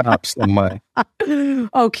stick that up somewhere.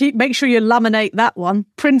 Make sure you laminate that one.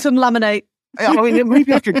 Print and laminate. I mean,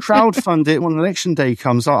 maybe I could crowdfund it when election day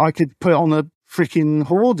comes. I could put it on a freaking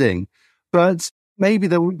hoarding, but maybe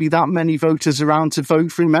there wouldn't be that many voters around to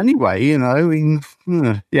vote for him anyway, you know? I mean,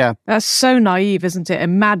 yeah. That's so naive, isn't it?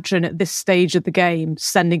 Imagine at this stage of the game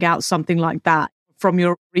sending out something like that from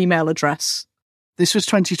your email address. This was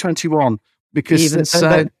 2021 because Even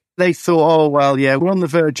so. They thought, oh, well, yeah, we're on the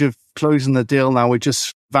verge of closing the deal now. We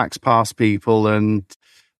just vax past people and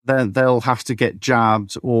then they'll have to get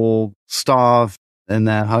jabbed or starve in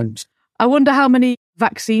their homes. I wonder how many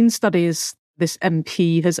vaccine studies this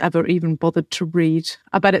MP has ever even bothered to read.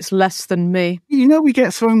 I bet it's less than me. You know, we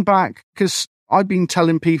get thrown back because I've been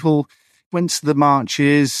telling people went to the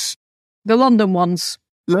marches. The London ones.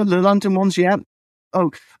 The London ones, yeah.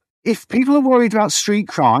 Oh, if people are worried about street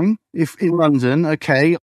crime, if in London,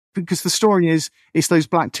 okay, because the story is it's those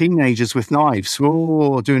black teenagers with knives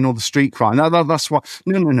doing all the street crime. No, that's what.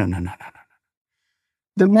 No.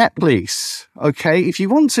 The Met Police, okay, if you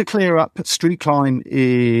want to clear up street crime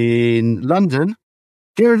in London,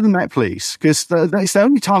 get rid of the Met Police, because it's the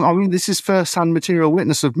only time, I mean, this is first-hand material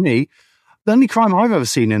witness of me, the only crime I've ever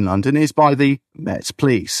seen in London is by the Met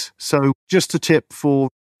Police. So just a tip for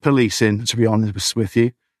policing, to be honest with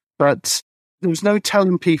you. But there was no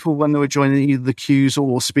telling people when they were joining either the queues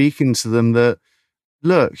or speaking to them that,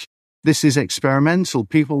 look, this is experimental.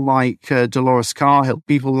 People like Dolores Cahill,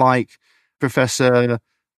 people like Professor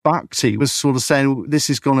Bhakti was sort of saying this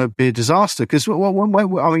is going to be a disaster. Because,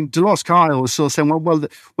 Dolores Cahill was sort of saying,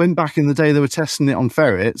 when back in the day they were testing it on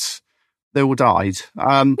ferrets, they all died.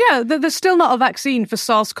 There's still not a vaccine for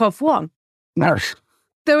SARS-CoV-1. No.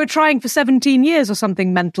 They were trying for 17 years or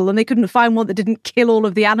something mental, and they couldn't find one that didn't kill all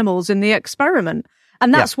of the animals in the experiment.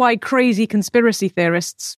 And that's why crazy conspiracy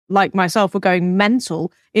theorists like myself were going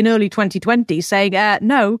mental in early 2020, saying,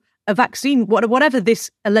 no, a vaccine, whatever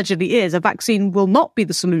this allegedly is, a vaccine will not be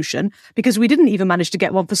the solution because we didn't even manage to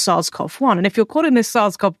get one for SARS-CoV-1. And if you're calling this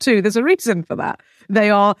SARS-CoV-2, there's a reason for that.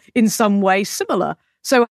 They are in some way similar.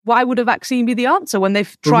 So why would a vaccine be the answer when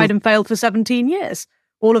they've tried and failed for 17 years?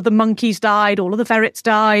 All of the monkeys died, all of the ferrets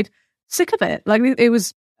died. Sick of it. Like, it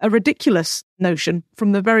was a ridiculous notion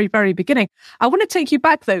from the very, very beginning. I want to take you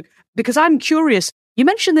back, though, because I'm curious. You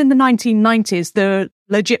mentioned in the 1990s the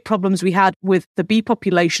legit problems we had with the bee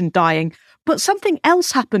population dying, but something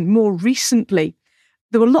else happened more recently.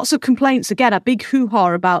 There were lots of complaints, again, a big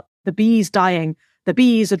hoo-ha about the bees dying. The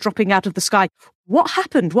bees are dropping out of the sky. What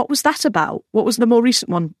happened? What was that about? What was the more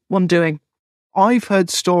recent one doing? I've heard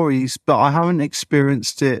stories, but I haven't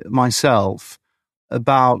experienced it myself,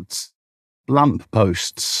 about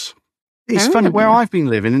lampposts. It's funny, where I've been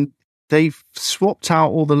living, they've swapped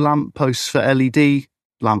out all the lampposts for LED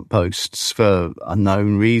lampposts for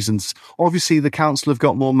unknown reasons. Obviously, the council have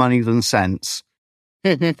got more money than sense.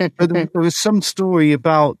 But there was some story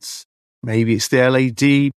about maybe it's the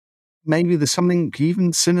LED, maybe there's something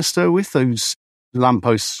even sinister with those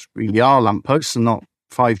lampposts. Really are lampposts and not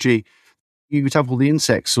 5G. You would have all the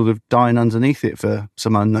insects sort of dying underneath it for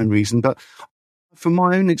some unknown reason. But from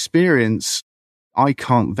my own experience, I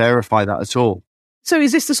can't verify that at all. So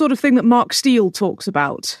is this the sort of thing that Mark Steele talks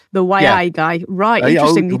about? The YI guy? Right,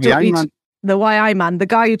 interesting. The YI man, the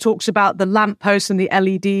guy who talks about the lampposts and the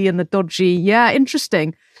LED and the dodgy. Yeah,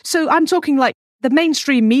 interesting. So I'm talking like the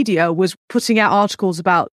mainstream media was putting out articles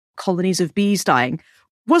about colonies of bees dying.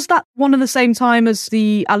 Was that one and the same time as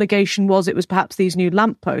the allegation was it was perhaps these new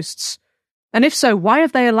lampposts? And if so, why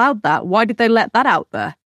have they allowed that? Why did they let that out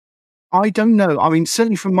there? I don't know. I mean,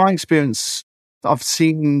 certainly from my experience, I've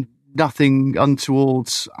seen nothing untoward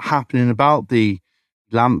happening about the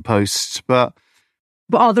lampposts, but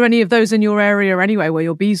are there any of those in your area anyway where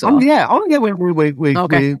your bees are? Oh yeah.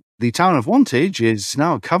 Okay. The town of Wantage is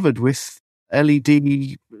now covered with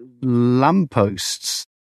LED lampposts.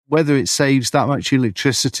 Whether it saves that much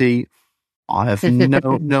electricity, I have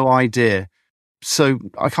no idea. So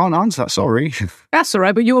I can't answer that. Sorry. That's all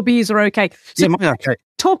right, but your bees are okay. So okay.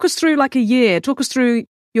 Talk us through like a year. Talk us through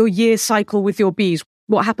your year cycle with your bees.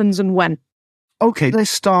 What happens and when? Okay,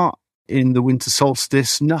 let's start in the winter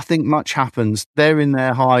solstice. Nothing much happens. They're in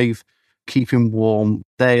their hive, keeping warm.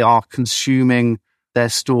 They are consuming their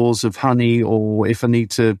stores of honey, or if I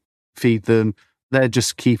need to feed them, they're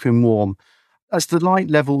just keeping warm. As the light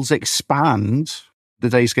levels expand, the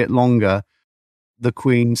days get longer, the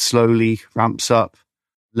queen slowly ramps up,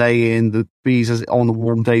 lay in. The bees on the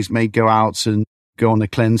warm days may go out and go on a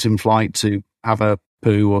cleansing flight to have a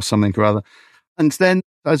poo or something or other. And then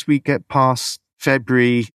as we get past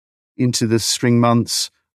February into the spring months,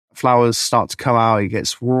 flowers start to come out, it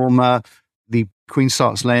gets warmer, the queen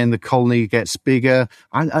starts laying, the colony gets bigger.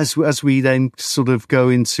 And as we then sort of go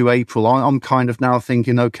into April, I'm kind of now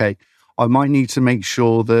thinking, okay, I might need to make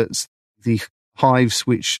sure that the hives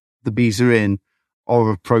which the bees are in are of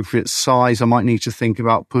appropriate size. I might need to think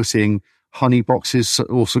about putting honey boxes,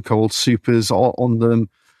 also called supers, on them.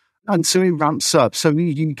 And so it ramps up. So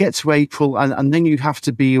you get to April, and then you have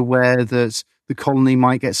to be aware that the colony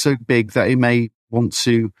might get so big that it may want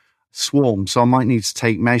to swarm. So I might need to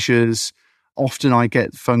take measures. Often I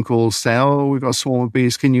get phone calls saying, oh, we've got a swarm of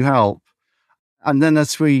bees, can you help? And then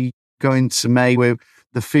as we go into May, where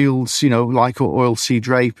the fields, like oilseed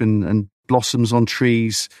rape and blossoms on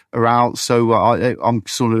trees are out. So I'm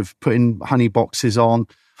sort of putting honey boxes on.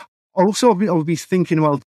 Also, I'll be thinking,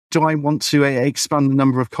 well, do I want to expand the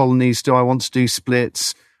number of colonies? Do I want to do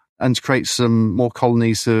splits and create some more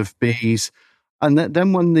colonies of bees? And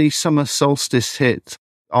then when the summer solstice hit,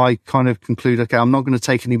 I kind of conclude, okay, I'm not going to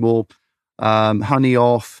take any more honey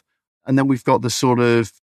off. And then we've got the sort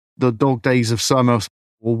of the dog days of summer,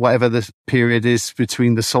 or whatever the period is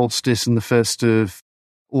between the solstice and the 1st of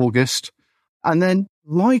August. And then,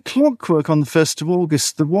 like clockwork, on the 1st of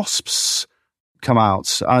August, the wasps come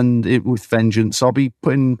out, and with vengeance. I'll be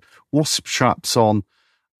putting wasp traps on.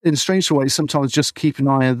 In a strange way, sometimes just keep an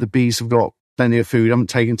eye on the bees have got plenty of food, I haven't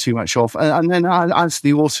taken too much off. And then as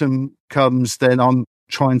the autumn comes, then I'm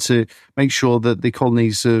trying to make sure that the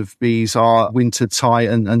colonies of bees are winter tight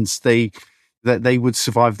and that they would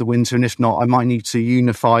survive the winter. And if not, I might need to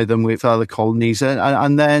unify them with other colonies.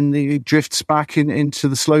 And then it drifts back into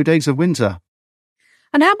the slow days of winter.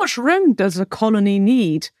 And how much room does a colony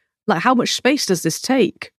need? Like, how much space does this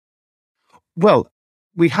take? Well,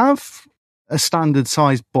 we have a standard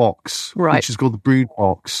sized box, right, which is called the brood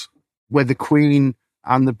box, where the queen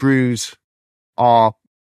and the brood are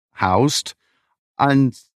housed.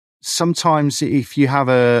 And sometimes if you have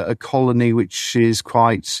a colony which is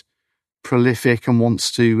quite prolific and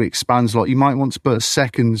wants to expand a lot, you might want to put a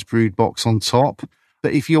second brood box on top.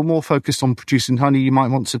 But if you're more focused on producing honey, you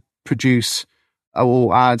might want to produce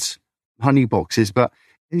or add honey boxes. But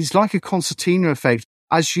it's like a concertina effect.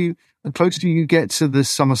 The closer you get to the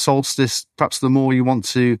summer solstice, perhaps the more you want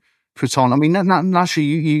to put on. I mean, naturally,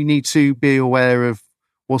 you need to be aware of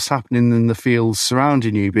what's happening in the fields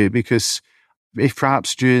surrounding you, because if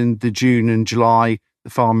perhaps during the June and July, the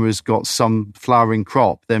farmer has got some flowering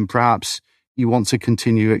crop, then perhaps you want to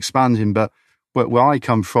continue expanding. But where I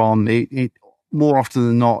come from, it more often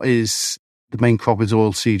than not is the main crop is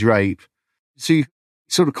oilseed rape. So you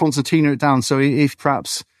sort of concertina it down. So if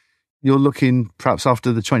perhaps you're looking perhaps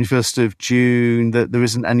after the 21st of June that there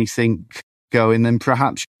isn't anything going, then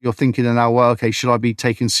perhaps you're thinking now, well, okay, should I be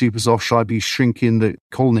taking supers off? Should I be shrinking the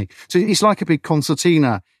colony? So it's like a big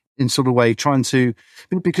concertina in sort of way,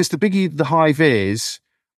 because the bigger the hive is,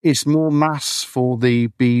 it's more mass for the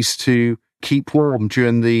bees to keep warm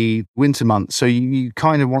during the winter months. So you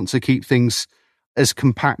kind of want to keep things as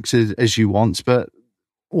compacted as you want, but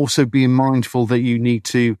also being mindful that you need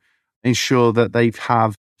to ensure that they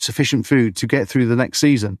have sufficient food to get through the next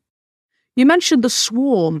season. You mentioned the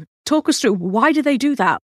swarm. Talk us through, why do they do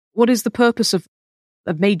that? What is the purpose of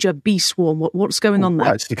a major bee swarm? What's going on there?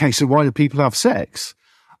 Well, it's the case of why do people have sex?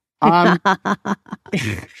 We're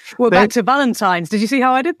back to Valentine's. Did you see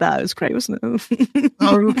how I did that? It was great, wasn't it?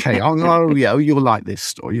 Okay. Oh, yeah. You'll like this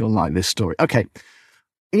story. Okay.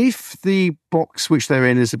 If the box which they're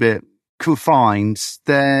in is a bit confined,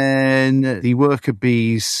 then the worker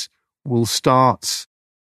bees will start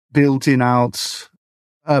building out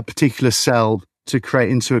a particular cell to create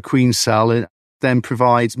into a queen cell. It then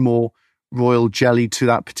provides more royal jelly to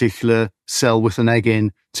that particular cell with an egg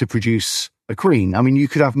in to produce a queen. I mean, you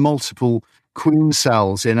could have multiple queen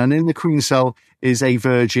cells in, and in the queen cell is a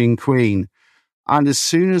virgin queen. And as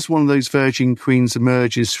soon as one of those virgin queens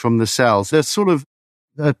emerges from the cells, they're sort of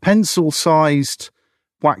a pencil-sized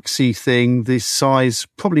waxy thing, this size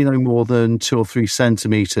probably no more than 2 or 3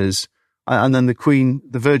 centimeters. And then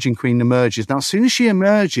the virgin queen emerges. Now, as soon as she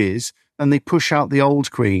emerges, then they push out the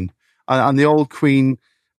old queen. And the old queen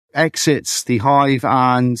exits the hive,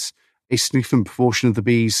 and a significant proportion of the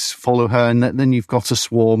bees follow her. And then you've got a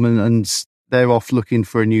swarm, and they're off looking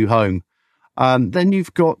for a new home. Then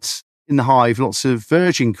you've got in the hive lots of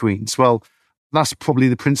virgin queens. Well, that's probably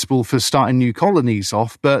the principle for starting new colonies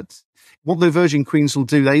off. But what the virgin queens will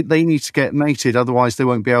do, they need to get mated, otherwise they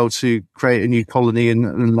won't be able to create a new colony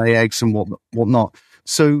and lay eggs and whatnot.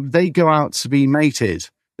 So they go out to be mated.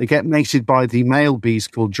 They get mated by the male bees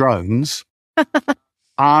called drones.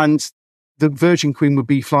 And the virgin queen would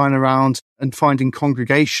be flying around and finding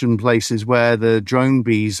congregation places where the drone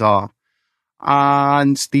bees are.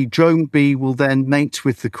 And the drone bee will then mate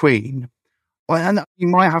with the queen. And you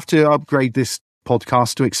might have to upgrade this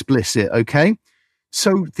podcast to explicit, okay?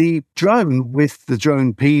 So the drone with the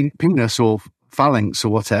drone penis or phalanx or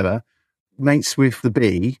whatever mates with the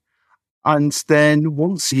bee. And then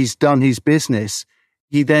once he's done his business,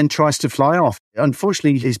 he then tries to fly off.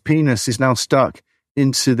 Unfortunately, his penis is now stuck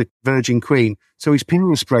into the virgin queen. So his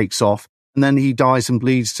penis breaks off and then he dies and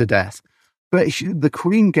bleeds to death. But the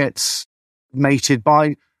queen gets mated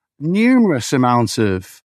by numerous amounts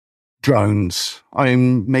of drones. I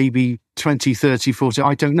mean, maybe 20, 30, 40,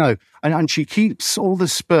 I don't know. And she keeps all the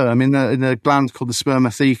sperm in a gland called the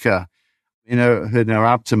spermatheca in her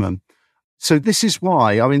abdomen. So this is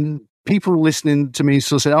why, I mean, people listening to me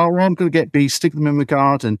sort of say, oh, well, I'm going to get bees, stick them in my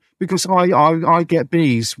garden. Because I get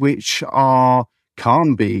bees which are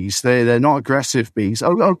calm bees. They're not aggressive bees.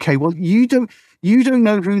 Oh, okay, well, you don't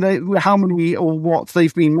know how many or what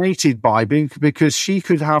they've been mated by, because she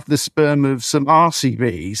could have the sperm of some arsey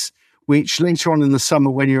bees, which later on in the summer,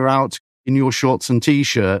 when you're out in your shorts and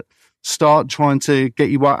t-shirt, start trying to get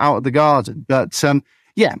you out of the garden. But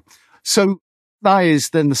yeah, so that is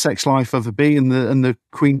then the sex life of a bee, and the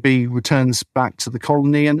queen bee returns back to the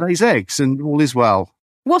colony and lays eggs, and all is well.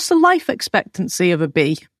 What's the life expectancy of a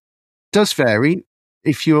bee? Does vary.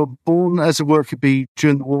 If you're born as a worker bee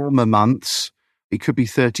during the warmer months, it could be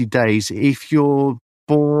 30 days. If you're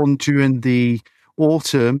born during the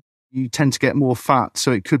autumn, you tend to get more fat,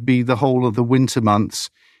 so it could be the whole of the winter months.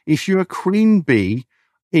 If you're a queen bee,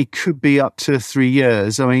 it could be up to 3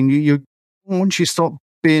 years. I mean, once you stop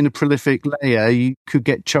being a prolific layer, you could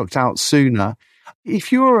get chucked out sooner.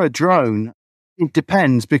 If you're a drone, it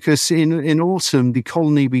depends, because in autumn, the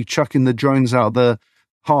colony be chucking the drones out of the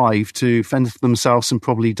hive to fend for themselves and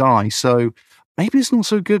probably die. So maybe it's not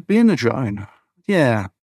so good being a drone. Yeah.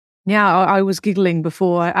 Yeah, I was giggling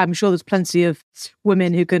before. I'm sure there's plenty of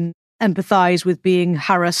women who can empathise with being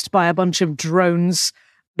harassed by a bunch of drones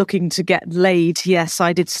looking to get laid. Yes,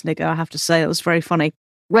 I did snigger, I have to say. It was very funny.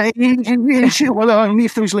 Well, only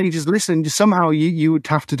if those ladies listen, somehow you would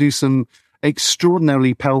have to do some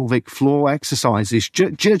extraordinarily pelvic floor exercises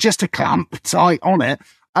just to clamp tight on it.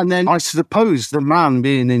 And then I suppose the man,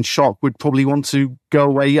 being in shock, would probably want to go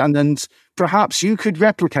away, and then perhaps you could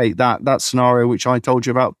replicate that scenario which I told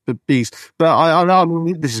you about the bees. But I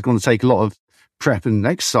mean, this is going to take a lot of prep and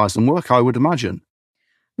exercise and work, I would imagine.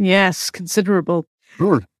 Yes, considerable.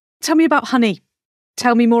 Good. Tell me about honey.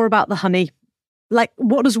 Tell me more about the honey. Like,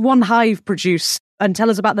 what does one hive produce? And tell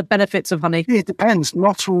us about the benefits of honey. It depends.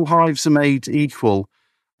 Not all hives are made equal.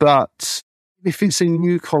 But if it's a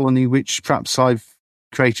new colony, which perhaps I've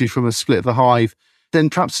created from a split of the hive, then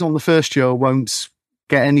perhaps on the first year I won't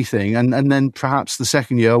get anything, and then perhaps the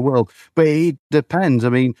second year I will. But it depends. I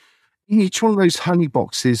mean, each one of those honey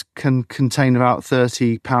boxes can contain about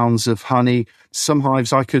 30 pounds of honey. Some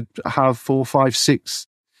hives I could have 4, 5, 6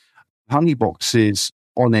 honey boxes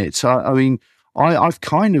on it. I mean, I've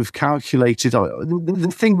kind of calculated.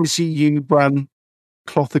 The thing is, you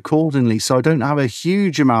cloth accordingly, so I don't have a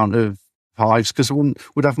huge amount of hives, because I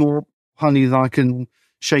would have more honey than I can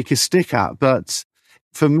shake a stick at. But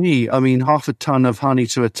for me, I mean, half a ton of honey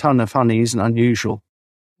to a ton of honey isn't unusual.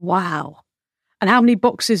 Wow. And how many bee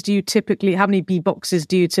boxes do you typically have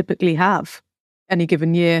any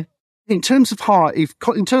given year? In terms of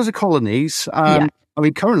colonies, I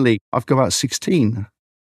mean, currently I've got about 16.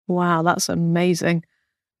 Wow, that's amazing.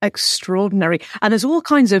 Extraordinary. And there's all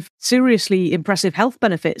kinds of seriously impressive health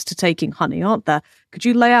benefits to taking honey, aren't there? Could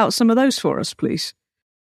you lay out some of those for us, please?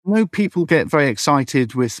 I know people get very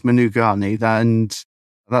excited with Manuka honey, and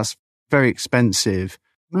that's very expensive.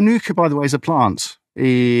 Manuka, by the way, is a plant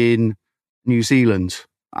in New Zealand,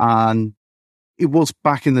 and it was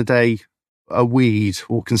back in the day a weed,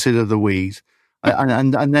 or considered a weed.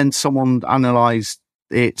 And then someone analysed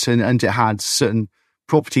it, and it had certain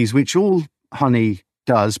properties which all honey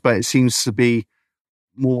does, but it seems to be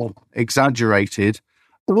more exaggerated.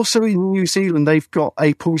 Also in New Zealand, they've got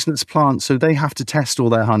a poisonous plant, so they have to test all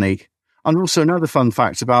their honey. And also another fun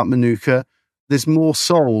fact about Manuka, there's more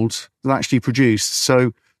sold than actually produced.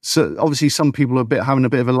 So obviously some people are having a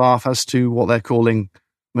bit of a laugh as to what they're calling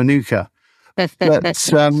Manuka. But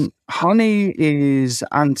honey is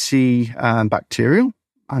antibacterial,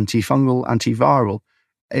 antifungal, antiviral.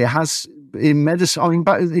 It has in medicine, I mean,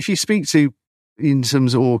 if you speak to in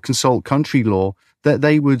terms or consult country law, that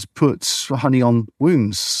they would put honey on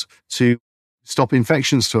wounds to stop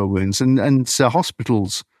infections to our wounds, and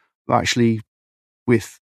hospitals actually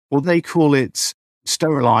with what they call it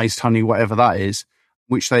sterilized honey, whatever that is,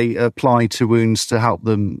 which they apply to wounds to help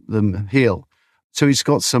them heal. So it's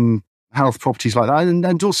got some health properties like that,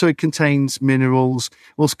 and also it contains minerals,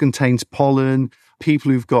 also contains pollen.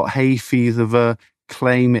 People who've got hay fever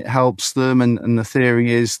claim it helps them, and the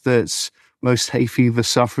theory is that most hay fever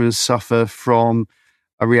sufferers suffer from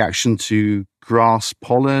a reaction to grass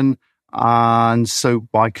pollen, and so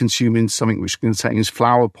by consuming something which contains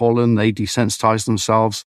flower pollen, they desensitize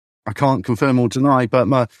themselves. I can't confirm or deny,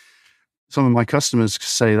 but some of my customers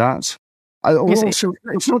say that. Also,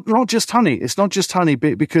 it's not just honey. It's not just honey,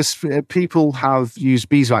 because people have used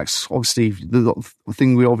beeswax. Obviously, the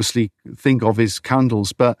thing we obviously think of is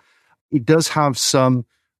candles, but it does have some.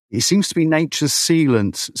 It seems to be nature's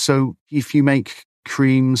sealant. So if you make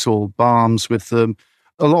creams or balms with them,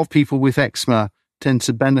 a lot of people with eczema tend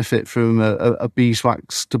to benefit from a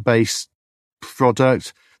beeswax-based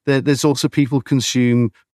product. There's also people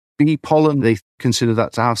consume bee pollen. They consider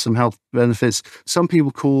that to have some health benefits. Some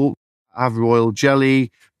people have royal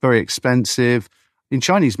jelly, very expensive. In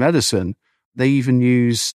Chinese medicine, they even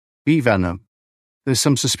use bee venom. There's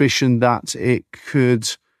some suspicion that it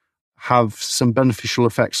could have some beneficial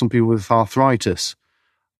effects on people with arthritis.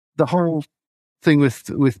 The whole thing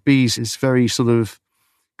with bees is very sort of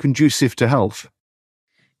conducive to health.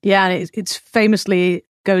 Yeah, and it's famously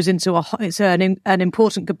goes into it's an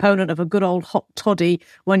important component of a good old hot toddy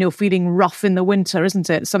when you're feeling rough in the winter, isn't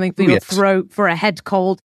it? Something for your throat, for a head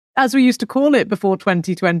cold, as we used to call it before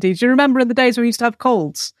 2020. Do you remember in the days we used to have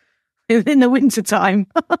colds in the winter time?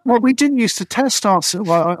 Well, we didn't used to test ourselves.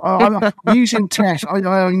 I'm using test.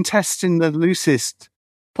 I'm testing the loosest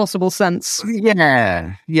possible sense.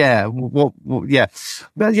 Yeah. Yeah.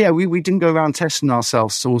 But yeah, we didn't go around testing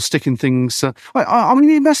ourselves or sticking things. I mean,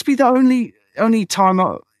 it must be the only time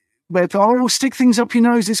where stick things up your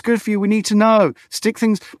nose. It's good for you. We need to know. Stick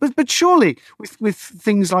things, but surely with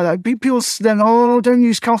things like that, people then don't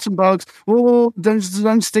use cotton bugs.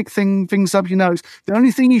 Don't stick things up your nose. The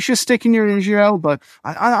only thing you should stick in is your elbow.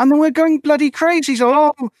 And then we're going bloody crazy.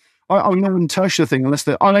 So I wouldn't touch the thing unless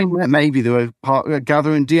maybe they were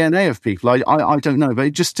gathering DNA of people. I don't know, but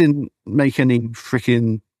it just didn't make any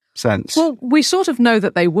freaking sense. Well, we sort of know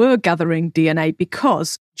that they were gathering DNA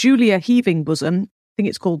because Julia Heavingbosom, I think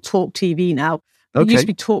it's called Talk TV now. It used to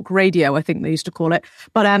be Talk Radio, I think they used to call it.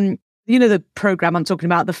 But you know the programme I'm talking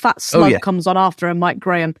about, the fat slug comes on after her, Mike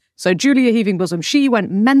Graham. So Julia Heavingbosom, she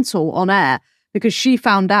went mental on air because she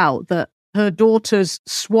found out that her daughter's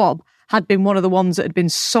swab had been one of the ones that had been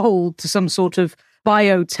sold to some sort of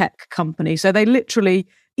biotech company. So they literally,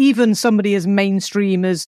 even somebody as mainstream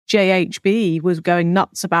as JHB was going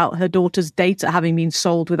nuts about her daughter's data having been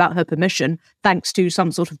sold without her permission, thanks to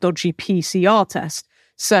some sort of dodgy PCR test.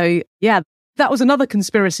 So, yeah, that was another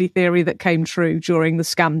conspiracy theory that came true during the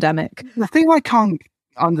scamdemic. The thing I can't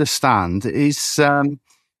understand is during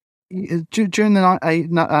the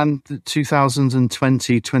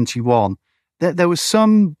 2020-21, there were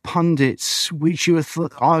some pundits which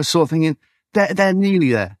I was sort of thinking, they're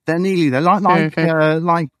nearly there. They're nearly there. Like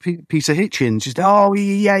Peter Hitchens. Just,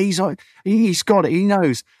 he's got it. He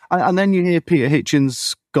knows. And then you hear Peter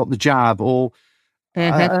Hitchens got the jab, or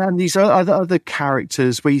and these other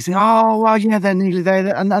characters where you think, they're nearly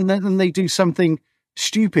there, and then they do something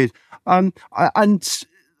stupid. And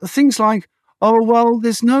things like,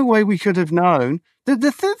 there's no way we could have known.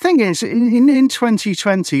 The thing is, in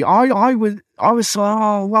 2020, I was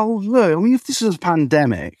look, I mean, if this was a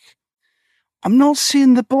pandemic, I'm not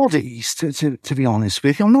seeing the bodies, to be honest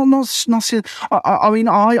with you. I'm not seeing. I mean,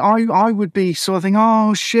 I would be sort of thinking,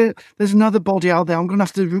 oh shit, there's another body out there. I'm going to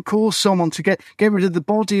have to call someone to get rid of the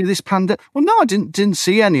body of this pandemic. Well, no, I didn't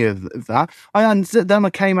see any of that. And then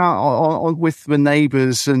I came out with the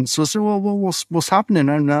neighbours and sort of said, well, what's happening?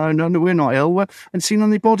 No, we're not ill. And seen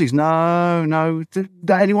any bodies? No. Does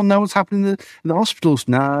anyone know what's happening in the hospitals?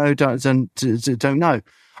 No, don't know.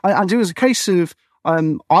 And it was a case of.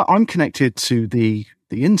 I'm connected to the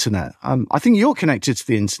internet. I think you're connected to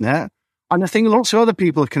the internet, and I think lots of other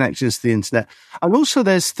people are connected to the internet. And also,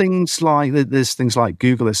 there's things like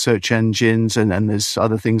Google, there's search engines, and there's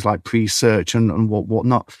other things like pre-search and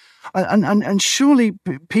whatnot. And surely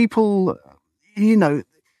people, you know,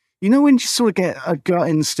 when you sort of get a gut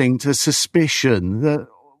instinct, a suspicion that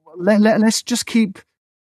let's just keep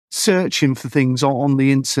searching for things on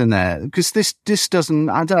the internet because this doesn't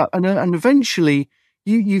add up, and eventually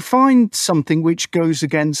you find something which goes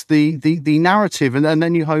against the narrative, and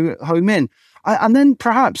then you home in, and then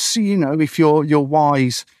perhaps if you're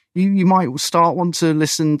wise, you might want to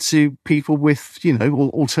listen to people with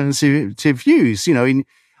alternative views,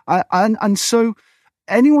 and so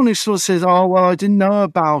anyone who sort of says, oh well, I didn't know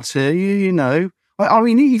about it, I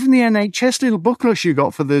mean, even the NHS little booklet you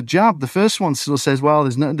got for the jab, the first one still says, well,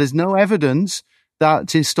 there's no evidence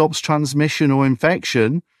that it stops transmission or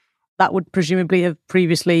infection. That would presumably have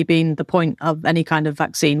previously been the point of any kind of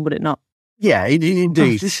vaccine, would it not? Yeah,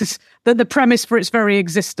 indeed. This is the premise for its very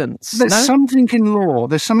existence. There's something in law.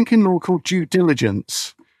 There's something in law called due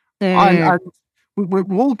diligence. And we're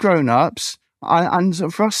all grown-ups,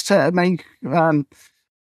 and for us to make...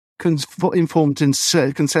 informed and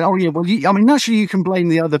can say, oh yeah, well, naturally you can blame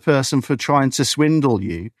the other person for trying to swindle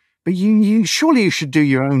you, but you surely you should do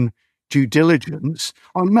your own due diligence.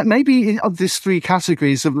 Maybe of these three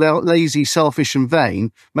categories of lazy, selfish, and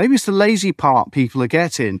vain, maybe it's the lazy part people are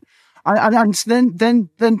getting, and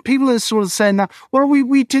then people are sort of saying that, well,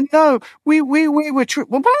 we didn't know, we were well,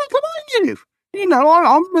 come on, you.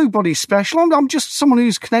 I'm nobody special. I'm just someone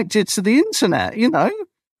who's connected to the internet.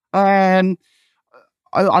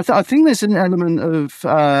 I think there's an element of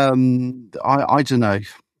I don't know.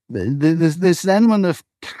 There's an element of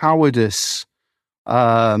cowardice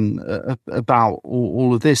about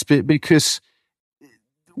all of this, because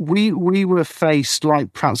we were faced,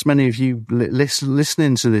 like perhaps many of you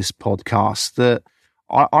listening to this podcast, that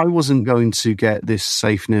I wasn't going to get this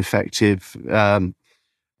safe and effective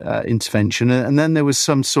intervention, and then there was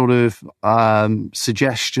some sort of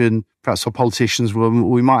suggestion, perhaps for politicians, where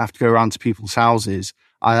we might have to go around to people's houses,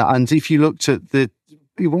 and if you looked at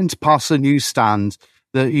you went past the newsstand,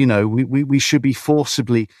 that we should be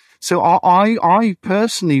forcibly. So I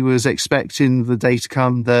personally was expecting the day to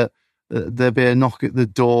come that there'd be a knock at the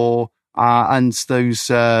door, and those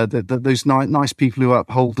nice people who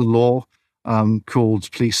uphold the law,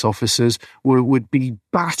 called police officers, would be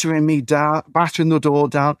battering me down, battering the door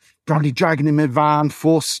down, probably dragging in my van,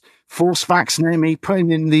 force vaccinating me, putting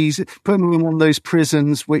me in one of those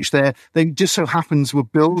prisons which they just so happens were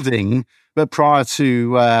building, but prior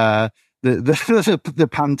to the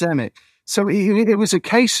pandemic. So it was a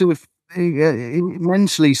case of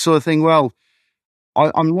mentally sort of thing. Well,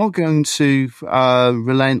 I'm not going to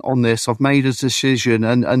relent on this. I've made a decision,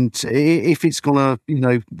 and if it's gonna,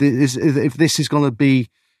 if this is gonna be,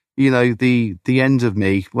 the end of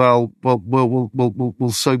me, well,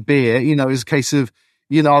 so be it. It's a case of,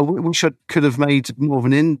 I wish I could have made more of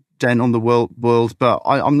an indent on the world, but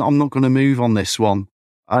I'm not going to move on this one.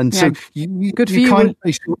 And so good for you. Kind of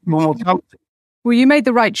face more mortality. Well, you made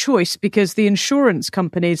the right choice, because the insurance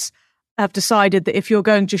companies have decided that if you're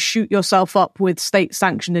going to shoot yourself up with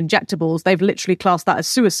state-sanctioned injectables, they've literally classed that as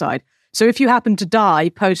suicide. So if you happen to die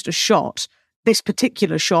post a shot, this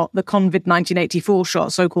particular shot, the COVID 1984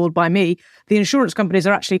 shot, so-called by me, the insurance companies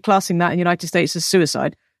are actually classing that in the United States as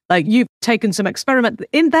suicide. Like, you've taken some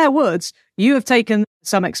in their words, you have taken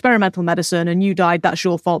some experimental medicine and you died. That's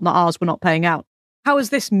your fault, not ours. We're not paying out. How has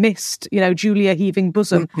this missed, Julia heaving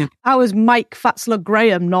bosom? Mm-hmm. How has Mike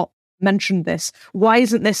Fatzler-Graham not mentioned this? Why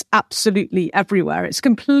isn't this absolutely everywhere? It's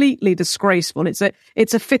completely disgraceful. It's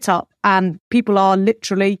a fit up, and people are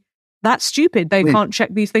literally that stupid. They can't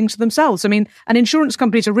check these things for themselves. I mean, and insurance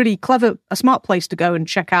companies are really clever, a smart place to go and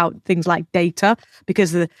check out things like data,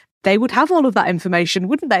 because they would have all of that information,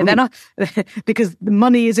 wouldn't they? They're not, because the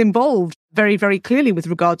money is involved very, very clearly with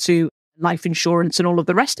regard to life insurance and all of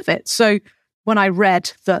the rest of it. So when I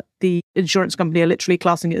read that the insurance company are literally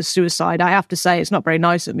classing it as suicide, I have to say it's not very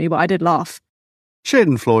nice of me, but I did laugh.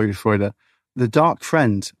 Schadenfreude, the dark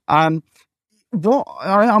friend.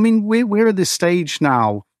 We're at this stage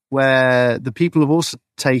now where the people have also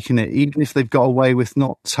taken it, even if they've got away with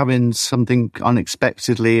not having something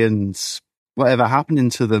unexpectedly and whatever happening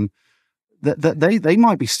to them, that they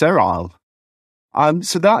might be sterile.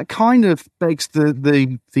 So that kind of begs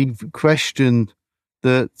the question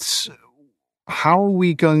that how are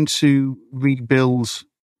we going to rebuild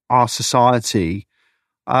our society?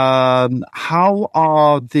 How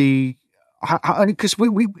are the, because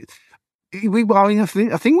I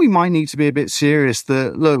think we might need to be a bit serious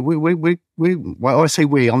that, look, well, I say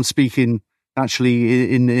I'm speaking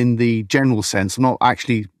actually in the general sense. I'm not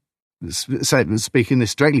actually speaking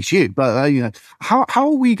this directly to you, but, how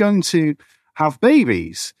are we going to have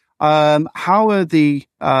babies? How are the,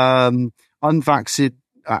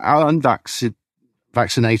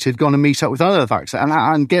 vaccinated going to meet up with other vaccinated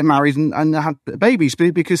and get married and have babies?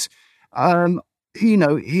 Because,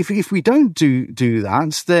 if we don't do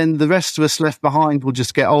that, then the rest of us left behind will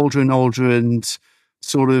just get older and older and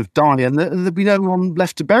sort of die, and there'll be no one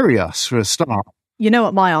left to bury us for a start. You know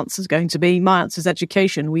what my answer is going to be? My answer is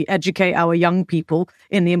education. We educate our young people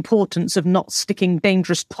in the importance of not sticking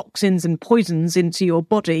dangerous toxins and poisons into your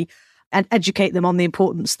body, and educate them on the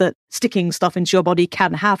importance that sticking stuff into your body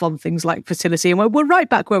can have on things like fertility. And we're right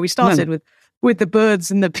back where we started with the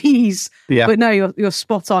birds and the bees. Yeah. But no, you're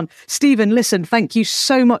spot on. Stephen, listen, thank you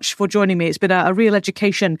so much for joining me. It's been a real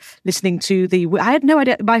education listening to I had no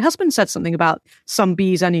idea. My husband said something about some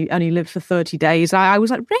bees only live for 30 days. I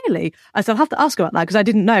was like, really? I said, I'll have to ask about that because I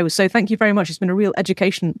didn't know. So thank you very much. It's been a real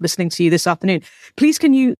education listening to you this afternoon. Please,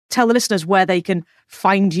 can you tell the listeners where they can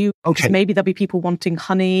find you? Okay. Maybe there'll be people wanting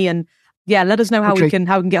honey, and let us know how we can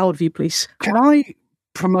get hold of you, please. Can I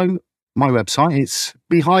promote my website? It's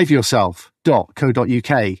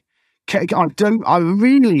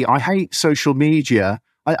behaveyourself.co.uk. I hate social media,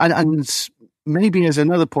 and maybe as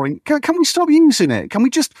another point, can we stop using it? Can we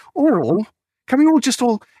all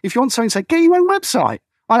if you want something, say, get your own website,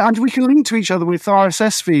 and we can link to each other with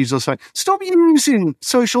RSS feeds or something. Stop using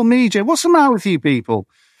social media. What's the matter with you people?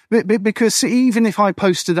 Because even if I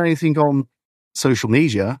posted anything on social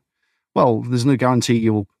media, well, there's no guarantee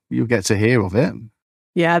you'll get to hear of it.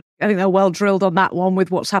 Yeah, I think they're well drilled on that one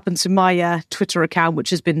with what's happened to my Twitter account, which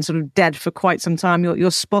has been sort of dead for quite some time.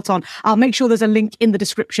 You're spot on. I'll make sure there's a link in the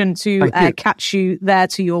description to catch you there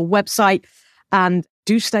to your website. And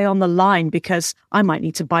do stay on the line because I might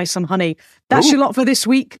need to buy some honey. That's your lot for this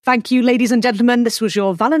week. Thank you, ladies and gentlemen. This was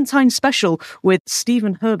your Valentine's special with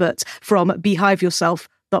Stephen Herbert from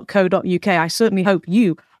behaveyourself.co.uk. I certainly hope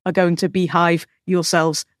you are going to beehive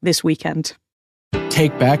yourselves this weekend.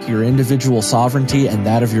 Take back your individual sovereignty and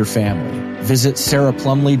that of your family. Visit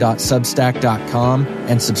sarahplumley.substack.com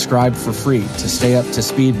and subscribe for free to stay up to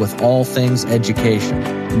speed with all things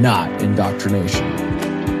education, not indoctrination.